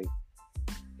be like,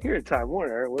 here at Time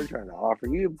Warner, we're trying to offer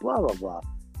you blah, blah, blah.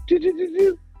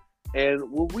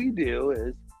 And what we do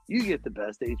is you get the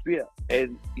best HBO.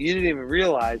 And you didn't even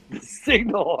realize the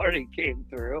signal already came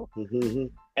through. Mm-hmm.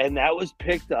 And that was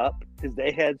picked up because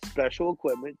they had special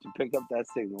equipment to pick up that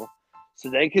signal so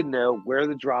they could know where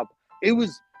the drop. It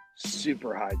was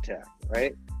super high tech,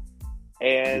 right?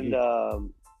 And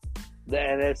the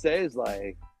NSA is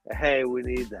like, hey, we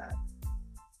need that.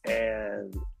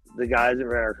 And the guys that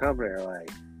run our company are like,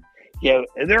 yeah,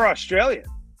 and they're Australian,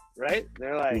 right?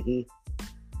 They're like, yeah,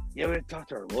 we have to talk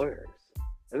to our lawyers.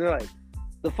 And they're like,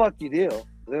 the fuck you do?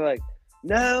 And they're like,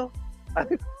 no, I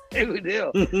think we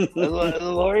do. The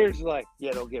lawyers are like,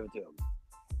 yeah, don't give it to them.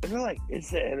 And they're like,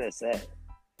 it's the NSA.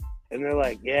 And they're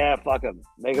like, yeah, fuck them.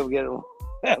 Make them get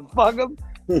fuck them.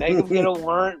 Make them get a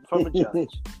warrant from a judge.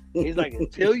 He's like,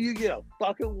 until you get a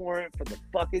fucking warrant from the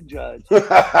fucking judge.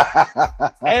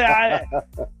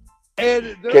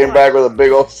 And came back with a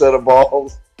big old set of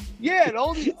balls. Yeah, and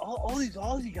all these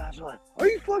Aussie guys are like, are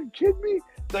you fucking kidding me?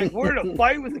 Like, we're in a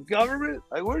fight with the government?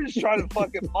 Like, we're just trying to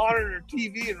fucking monitor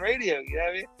TV and radio, you know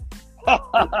what I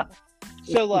mean?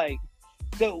 So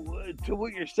to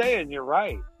what you're saying, you're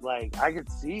right. Like, I could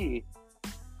see,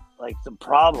 like, some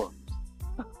problems.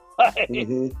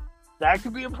 That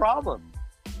could be a problem.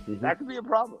 That could be a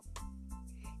problem.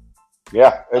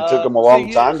 Yeah, it took them a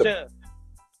long time to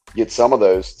get some of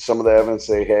the evidence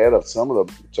they had of some of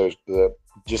just the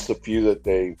few that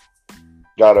they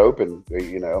got open.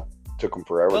 They, took them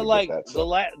forever. But to get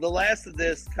that, the last of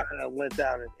this kind of went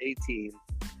down in 18.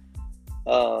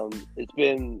 It's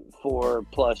been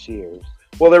 4+ years.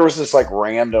 Well, there was this like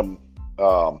random.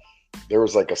 There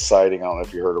was like a sighting. I don't know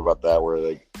if you heard about that,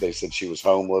 where they said she was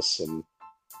homeless, and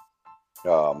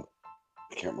I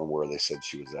can't remember where they said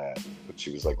she was at, but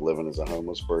she was like living as a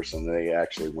homeless person. They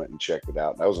actually went and checked it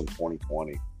out. That was in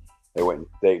 2020. They went.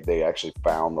 They actually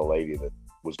found the lady that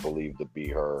was believed to be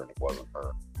her, and it wasn't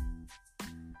her.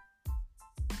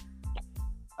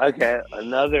 Okay,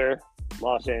 another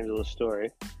Los Angeles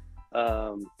story.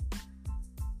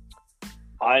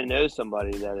 I know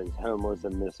somebody that is homeless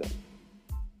and missing.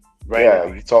 Right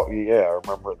yeah, now. Yeah, I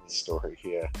remember the story.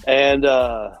 Yeah, and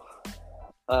I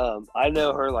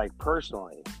know her like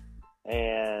personally,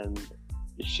 and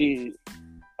she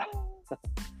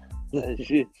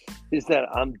said,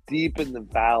 "I'm deep in the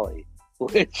valley,"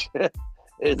 which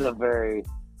is a very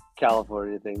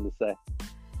California thing to say.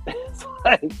 It's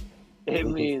like it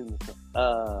means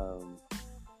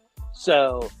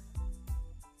so.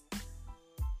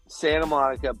 Santa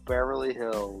Monica, Beverly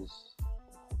Hills,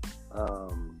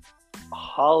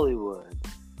 Hollywood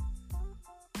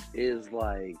is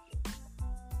like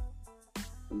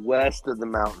west of the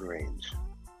mountain range,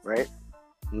 right?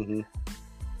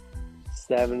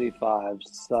 75,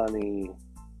 sunny,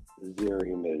 0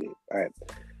 humidity. All right.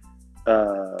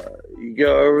 You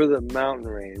go over the mountain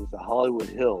range, the Hollywood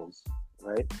Hills,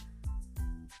 right?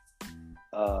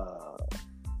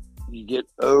 You get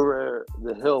over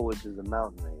the hill, which is a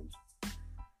mountain range,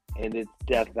 and it's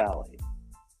Death Valley,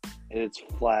 and it's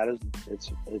flat as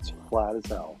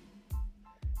hell,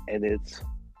 and it's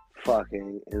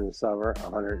fucking in the summer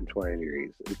 120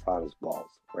 degrees. It's hot as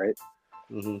balls, right?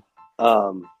 Mm-hmm.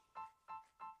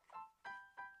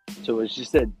 So when she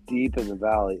said deep in the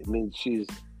valley, it means she's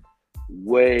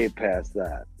way past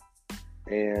that.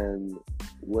 And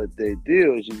what they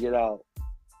do is you get out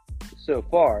so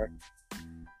far,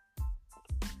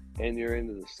 and you're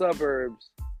into the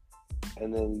suburbs,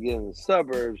 and then you get in the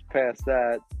suburbs past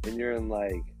that, and you're in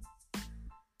like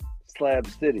Slab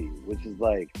City, which is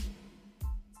like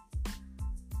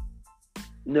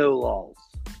no laws,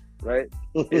 right?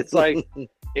 It's like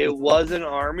it was an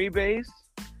army base,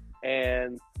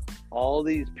 and all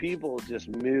these people just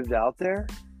moved out there,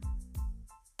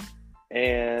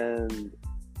 and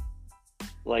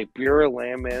like Bureau of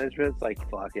Land Management's like,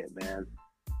 fuck it, man.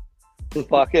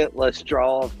 Fuck it, let's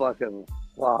draw a fucking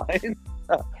line.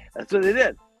 That's what they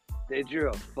did. They drew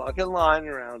a fucking line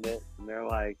around it, and they're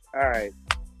like, all right,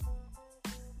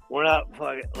 we're not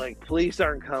fucking, like, police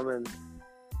aren't coming.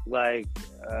 Like,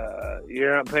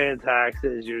 you're not paying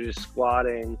taxes, you're just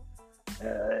squatting.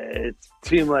 It's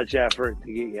too much effort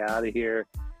to get you out of here.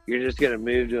 You're just going to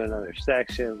move to another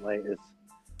section. Like, it's,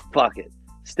 fuck it.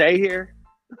 Stay here,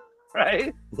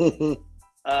 right?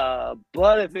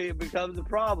 But if it becomes a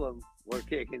problem, we're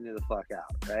kicking you the fuck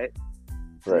out, right?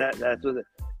 Right. That's what.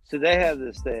 So they have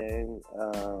this thing.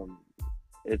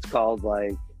 It's called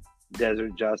like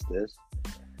Desert Justice.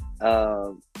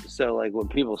 So like when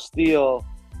people steal,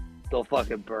 they'll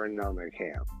fucking burn down their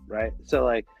camp, right? So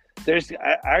like there's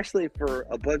actually for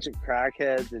a bunch of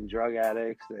crackheads and drug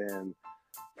addicts and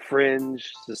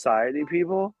fringe society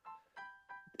people,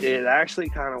 it actually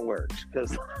kind of works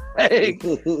because like,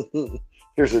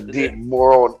 there's a deep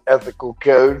moral and ethical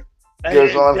code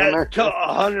goes on in there.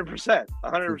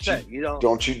 100%. You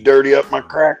don't you dirty up my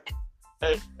crack.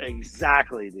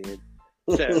 Exactly, dude.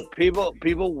 So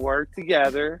people work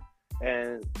together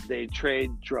and they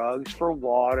trade drugs for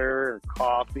water or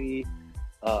coffee,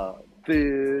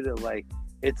 food, and like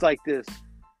it's like this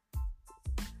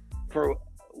for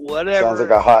whatever. Sounds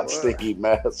like a hot, sticky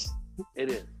mess.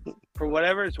 It is. For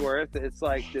whatever it's worth, it's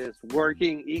like this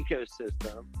working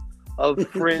ecosystem of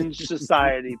fringe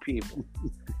society people.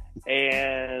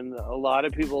 And a lot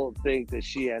of people think that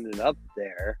she ended up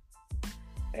there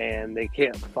and they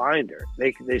can't find her.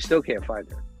 They still can't find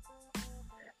her.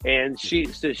 And she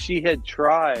had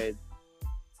tried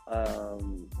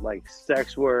like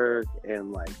sex work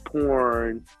and like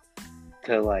porn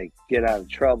to like get out of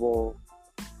trouble.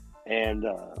 And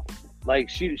like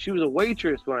she was a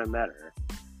waitress when I met her.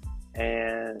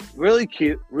 And really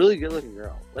cute, really good looking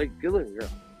girl. Like good looking girl.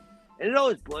 And it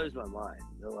always blows my mind.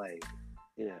 They're like,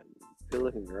 you know, good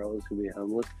looking girls who be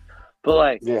homeless. But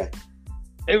like, yeah,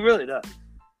 it really does.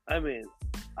 I mean,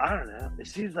 I don't know. It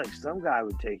seems like some guy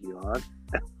would take you on.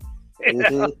 You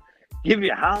know, give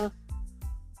you a house.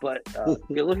 But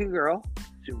good looking girl.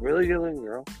 She's a really good looking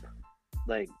girl.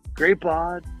 Like great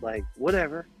bod, like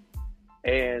whatever.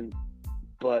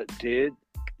 But dude,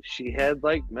 she had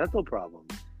like mental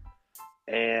problems.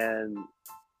 And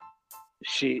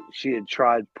she had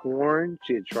tried porn,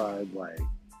 she had tried like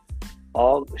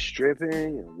all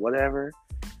stripping and whatever,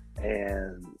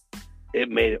 and it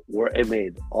made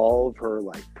all of her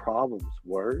like problems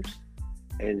worse.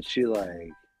 And she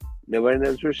like nobody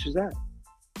knows where she's at.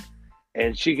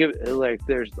 And she could like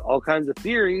there's all kinds of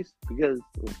theories because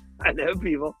I know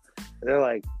people. They're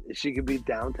like she could be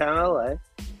downtown LA,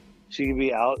 she could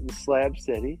be out in Slab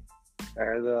City,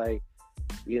 or they're like,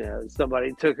 you know,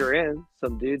 somebody took her in,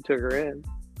 some dude took her in,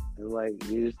 and like,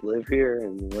 you just live here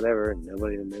and whatever, and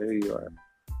nobody will know who you are.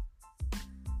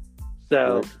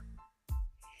 So,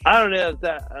 I don't know if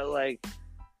that,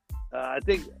 I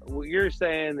think what you're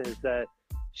saying is that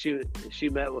she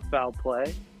met with foul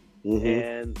play,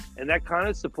 and that kind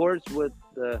of supports what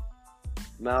the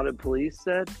Mounted Police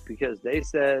said, because they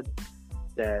said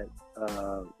that,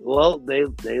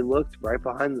 they looked right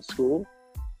behind the school.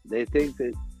 They think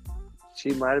that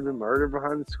she might have been murdered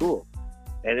behind the school,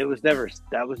 and that was never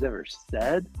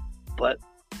said, but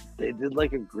they did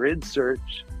like a grid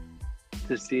search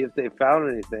to see if they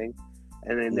found anything,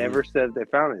 and they never said they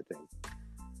found anything.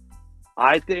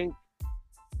 I think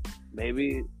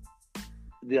maybe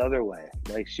the other way,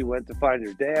 like she went to find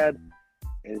her dad,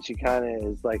 and she kind of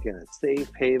is like in a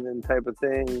safe haven type of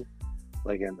thing,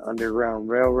 like an underground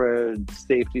railroad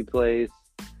safety place.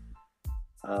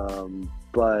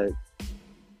 But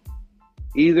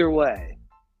either way,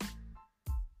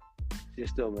 she's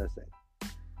still missing.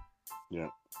 Yeah.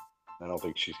 I don't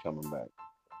think she's coming back.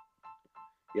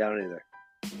 Yeah, I don't either.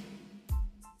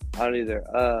 I don't either.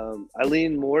 I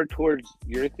lean more towards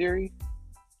your theory.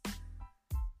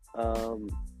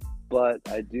 But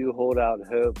I do hold out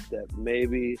hope that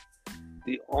maybe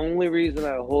the only reason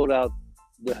I hold out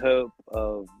the hope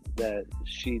of that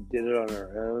she did it on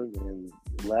her own and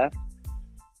left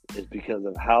is because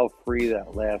of how free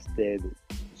that last day that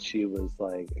she was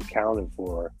like accounted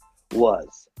for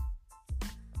was.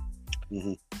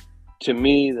 Mm-hmm. To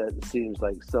me, that seems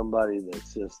like somebody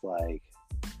that's just like,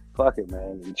 fuck it,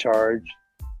 man, in charge,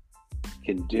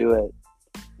 can do it.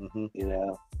 Mm-hmm. You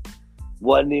know,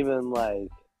 wasn't even like,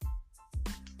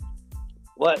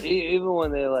 what? Even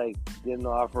when they like didn't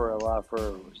offer a lot for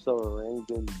a silver ring,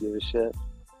 didn't give a shit.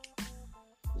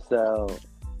 So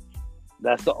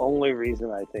that's the only reason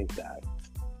I think that.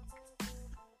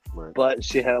 Right. But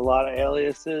she had a lot of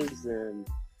aliases, and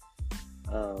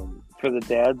for the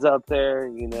dads out there,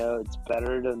 you know, it's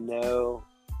better to know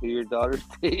who your daughter's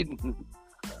dating,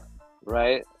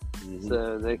 right? Mm-hmm.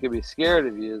 So they could be scared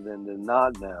of you than to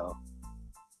not know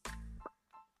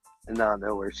and not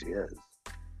know where she is.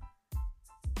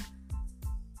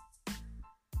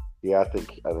 Yeah, I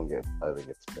think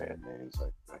it's bad news. I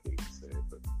hate to say it,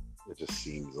 but it just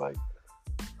seems like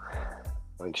I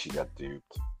think she got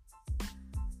duped.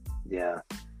 Yeah.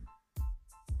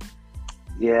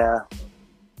 Yeah.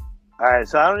 All right,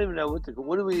 so I don't even know what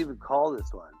do we even call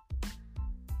this one?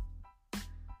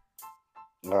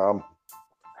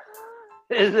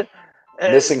 Is it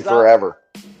missing forever.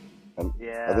 And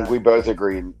yeah. I think we both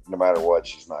agree, no matter what,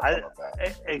 she's not coming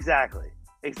back. Exactly.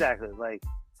 Like,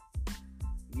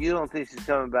 you don't think she's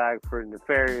coming back for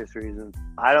nefarious reasons.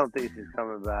 I don't think she's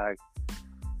coming back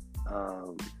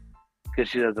because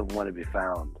she doesn't want to be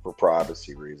found. For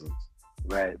privacy reasons.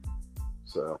 Right.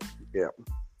 So, yeah. I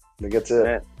think that's it.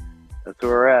 Right. That's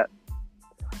where we're at.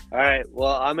 All right.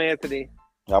 Well, I'm Anthony.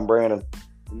 I'm Brandon.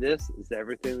 And this is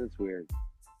Everything That's Weird.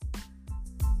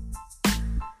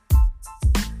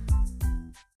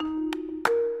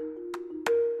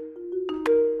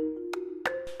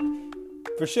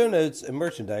 For show notes and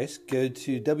merchandise, go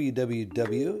to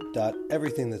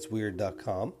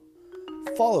www.everythingthat'sweird.com.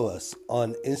 Follow us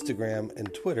on Instagram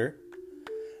and Twitter.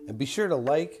 And be sure to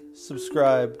like,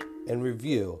 subscribe, and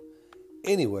review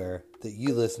anywhere that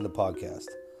you listen to podcasts.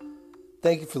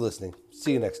 Thank you for listening.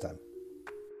 See you next time.